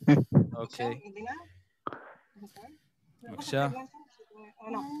אוסיף. אוקיי. בבקשה.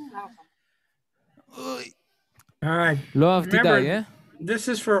 All right. לא אהבתי די, eh? This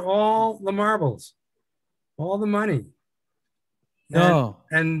is for all the marbles, all the money. No.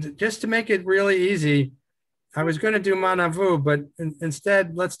 And just to make it really easy, I was going to do Manavu, but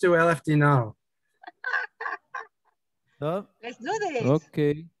instead, let's do LFD now. Let's do this.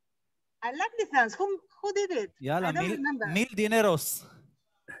 Okay. I like this dance. Who did it? Yalla, I don't remember. $1,000 dineros.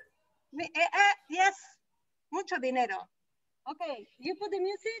 Yes, mucho dinero. Okay, you put the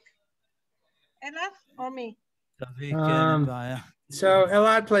music, Elad, or me? So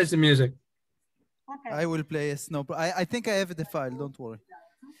Elad plays the music. Okay. I will play a snow. I think I have the file, don't worry.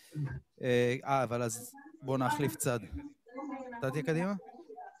 אבל אז בוא נחליף צד. אתה תהיה קדימה?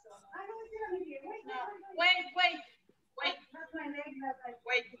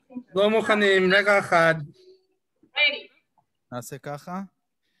 לא מוכנים, רגע אחד. נעשה ככה,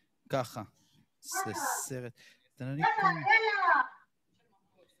 ככה. זה סרט.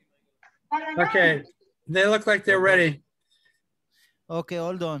 Okay, they look like they're ready. Okay,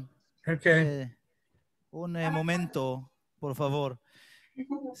 hold on. Okay. Un momento, por favor.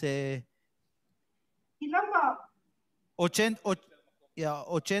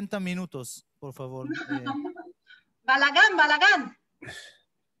 80 minutos, por favor. Balagan.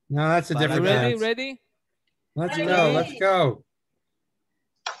 No, that's a different dance. Ready? Let's go.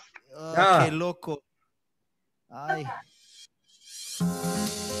 Qué loco. Ay.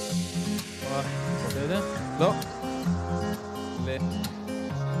 בסדר? לא.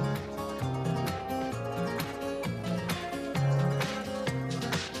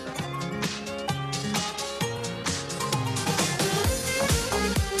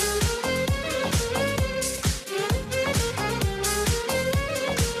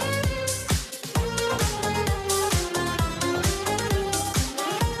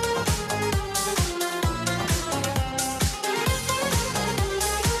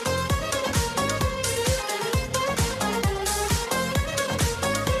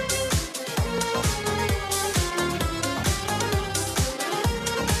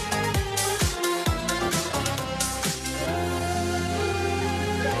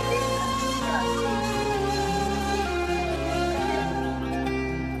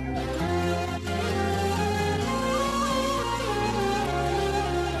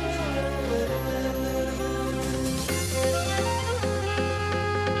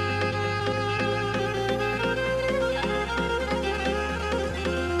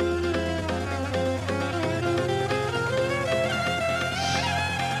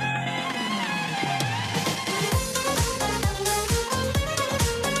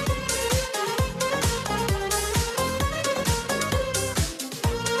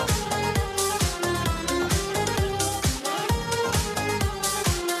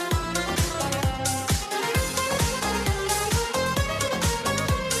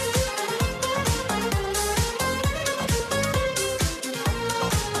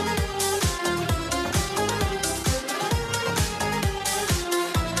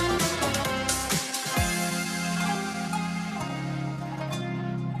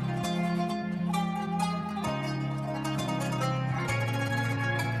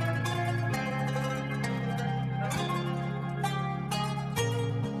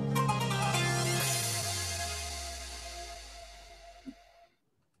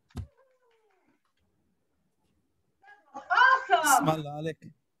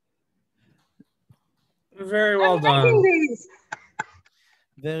 Very well done.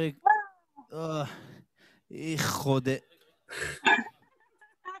 Very.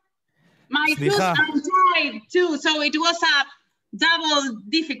 My shoes are tied too, so it was a double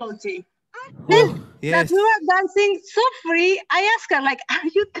difficulty. That we were dancing so free. I asked her, like, are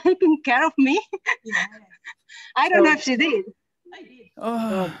you taking care of me? I don't know if she did.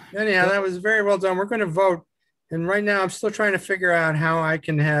 Well, anyhow, that was very well done. We're going to vote. And right now, I'm still trying to figure out how I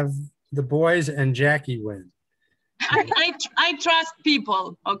can have the boys and Jacky win. I trust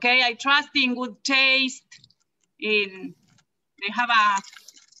people, okay? I trust in good taste. They have a...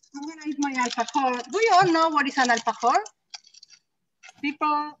 I'm going to eat my alfajor. Do you all know what is an alfajor?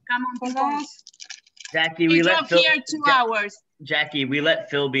 People, come on, people. Jacky, we let Phil here 2 hours. Jacky, we let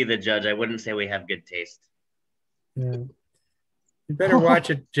Phil be the judge. I wouldn't say we have good taste. Yeah. You better watch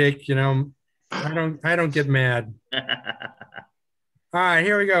it, Jake. You know, I don't get mad. All right,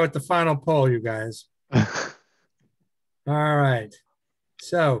 here we go with the final poll, you guys. All right.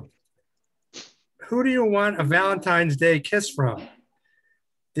 So, who do you want a Valentine's Day kiss from?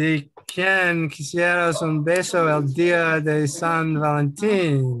 ¿De quién quisieras un beso el día de San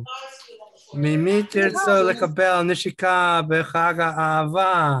Valentín? Mimi tirtzo lekabel nishika bechaga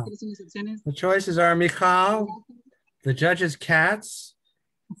ahava. The choices are Michal, the judges Katz,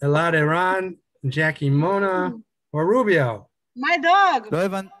 Elad Eran, Jacky Mona, or Rubio. My dog.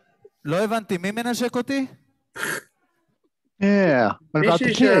 לא הבנתי, מי מנשק אותי? Yeah, what about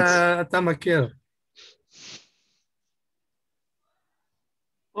the kids? אתה מכיר.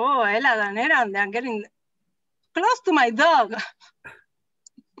 Oh, Elad and Eran, they're getting close to my dog.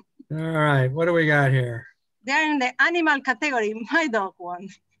 All right, what do we got here? They're in the animal category. My dog won.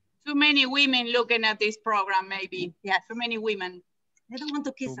 Too many women looking at this program, maybe. Yeah, too many women. They don't want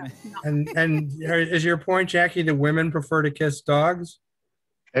to kiss us. No. And is your point, Jacky, that women prefer to kiss dogs?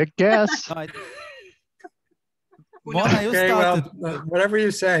 I guess. Okay, well, whatever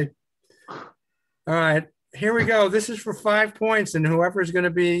you say. All right, here we go. This is for 5 points, and whoever's going to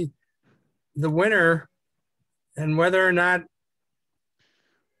be the winner, and whether or not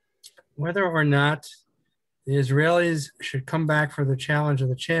the Israelis should come back for the challenge of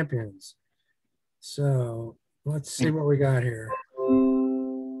the champions. So let's see what we got here.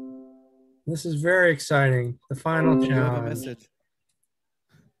 This is very exciting. The final challenge.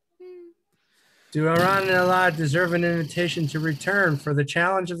 Do Eran and Elad deserve an invitation to return for the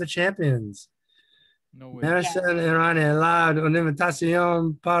challenge of the champions? No way. Merecen Eran y Elad una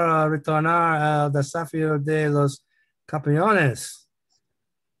invitación para retornar al desafío de los campeones.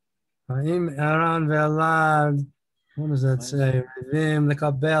 Haim Eran ve'Elad, what does that say? Revim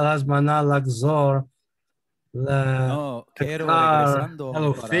לקבל הזמנה לחזור No, quiero regresando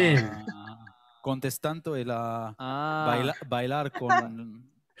para contestando y bailar con...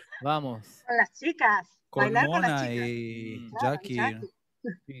 Vamos. Con las chicas. Con Bailar Mona con las chicas. y Jacky.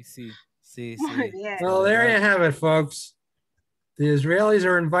 Sí. Well, there you have it, folks. The Israelis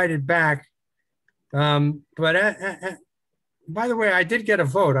are invited back. But by the way, I did get a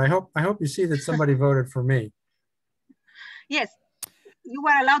vote. I hope you see that somebody voted for me. Yes. You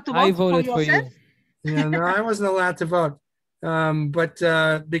were allowed to vote I voted for yourself? Yeah, no, I wasn't allowed to vote. But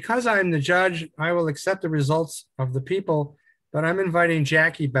because I'm the judge, I will accept the results of the people. But I'm inviting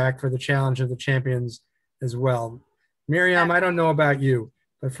Jacky back for the challenge of the champions as well. Miriam, I don't know about you,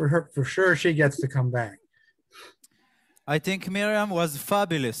 but for her, for sure, she gets to come back. I think Miriam was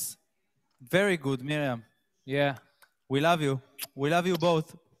fabulous. Very good, Miriam. Yeah. We love you. We love you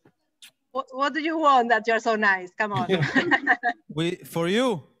both. What do you want that you're so nice? Come on. For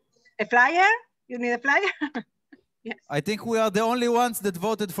you. A flyer? You need a flyer? Yes. I think we are the only ones that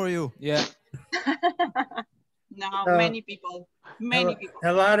voted for you. Yeah. No, many people. Many people.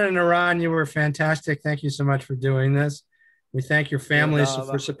 Elad and Eran, you were fantastic. Thank you so much for doing this. We thank your families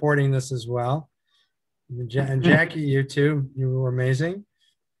for supporting this as well. And Jacky, you too. You were amazing.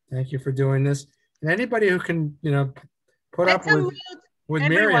 Thank you for doing this. And anybody who can, put up with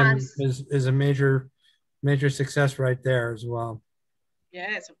Miriam is a major success right there as well.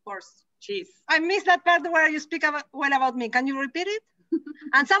 Yes, of course. Jeez. I missed that part where you speak well about me. Can you repeat it?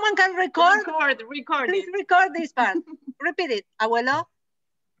 And someone can record. Please record this part. Repeat it, abuelo.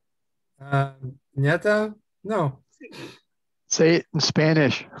 Nieta? No. Say it in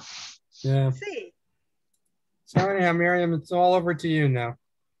Spanish. Yeah. Sí. So anyhow, Miriam, it's all over to you now.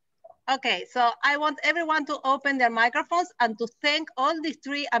 Okay, so I want everyone to open their microphones and to thank all these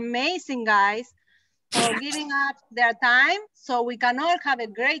three amazing guys for giving up their time so we can all have a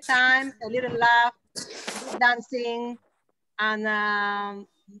great time, a little laugh, dancing. And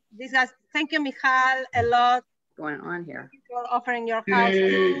these guys, thank you, Michal, a lot. going on here. For offering your house.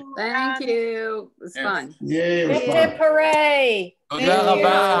 Thank you. It was fun. Yeah, it was Hip fun. hooray. Thank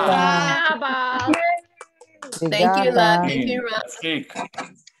you, Elad. Thank you, Russ.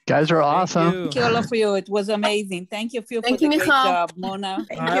 Guys are awesome. Thank you all of you. It was amazing. Thank you, Phil, for Thank the you, great Michal. job, Mona.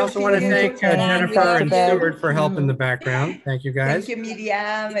 I also want to thank Jennifer and Stuart for help in the background. Thank you, guys. Thank you,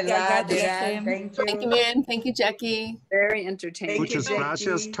 Miriam, Elad, Eran. Thank you. Thank you, Miriam. Thank you, Jackie. Very entertaining. Muchas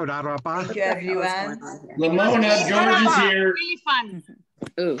gracias. Toda raba. Thank you, everyone. Lamona, George is here. Really fun.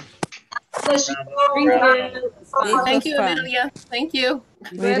 Ooh. Thank Thank you, fun. Amelia. Thank you.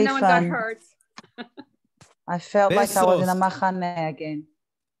 Really no one got fun. hurt. I felt like I was in a Besos. machane again.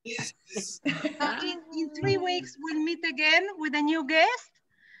 In 3 weeks, we'll meet again with a new guest.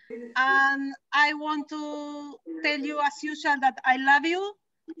 And I want to tell you, as usual, that I love you.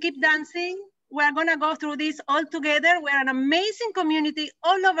 Keep dancing. We're going to go through this all together. We're an amazing community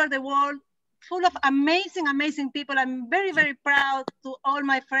all over the world, full of amazing, amazing people. I'm very, very proud to all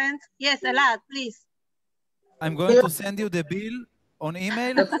my friends. Yes, Elad, please. I'm going to send you the bill on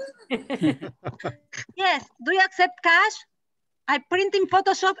email. Yes. Do you accept cash? I print in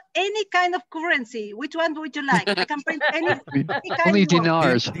Photoshop any kind of currency. Which one would you like? I can print any kind Only you want.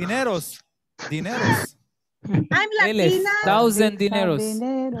 dinars. Dineros. Dineros. I'm Latina. 1,000 dineros.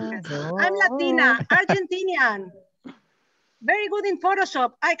 I'm Latina, Argentinian. Very good in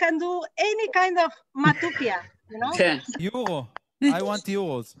Photoshop. I can do any kind of matupia, you know? Euro. I want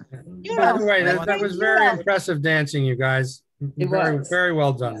euros. By the way, that was very impressive dancing, you guys. Very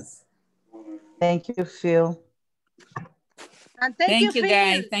well done. Thank you, Phil. And Thank you, Phil.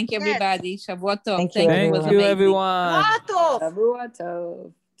 guys. Thank you, everybody. Shavua tov. Thank you, Thank everyone. you, everyone. Shavua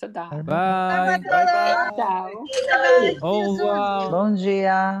tov. Toda. Bye. Ciao. Au revoir. Bom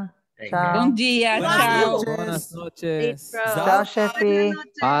dia. Tchau. Bom dia. Tchau. Buenas noches. Tchau, chefe.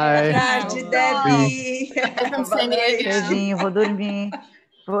 Bye. Tarde, Debbie. From San Diego. Beijinho, vou dormir.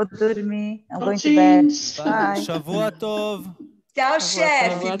 Vou dormir. I'm going to bed. Bye. Shavua tov. Tchau,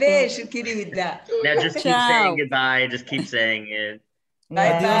 chefe. Beijo, querida. Now just keep saying goodbye. Just keep saying it. Bye,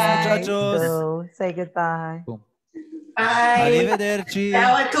 bye. muchachos. So, say goodbye. Bye. Arrivederci.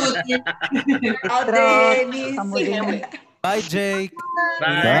 Ciao a tutti. Ciao, Denis. Bye, Jake.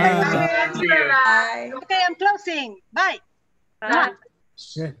 Bye. Bye. Okay, I'm closing. Bye. Bye.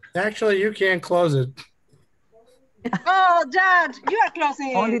 Actually, you can't close it. Oh, Judge, you are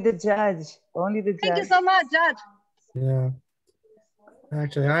closing. Only the judge. Only the judge. Thank you so much, Judge. Yeah.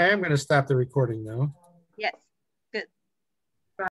 Actually, I am going to stop the recording now. Yes.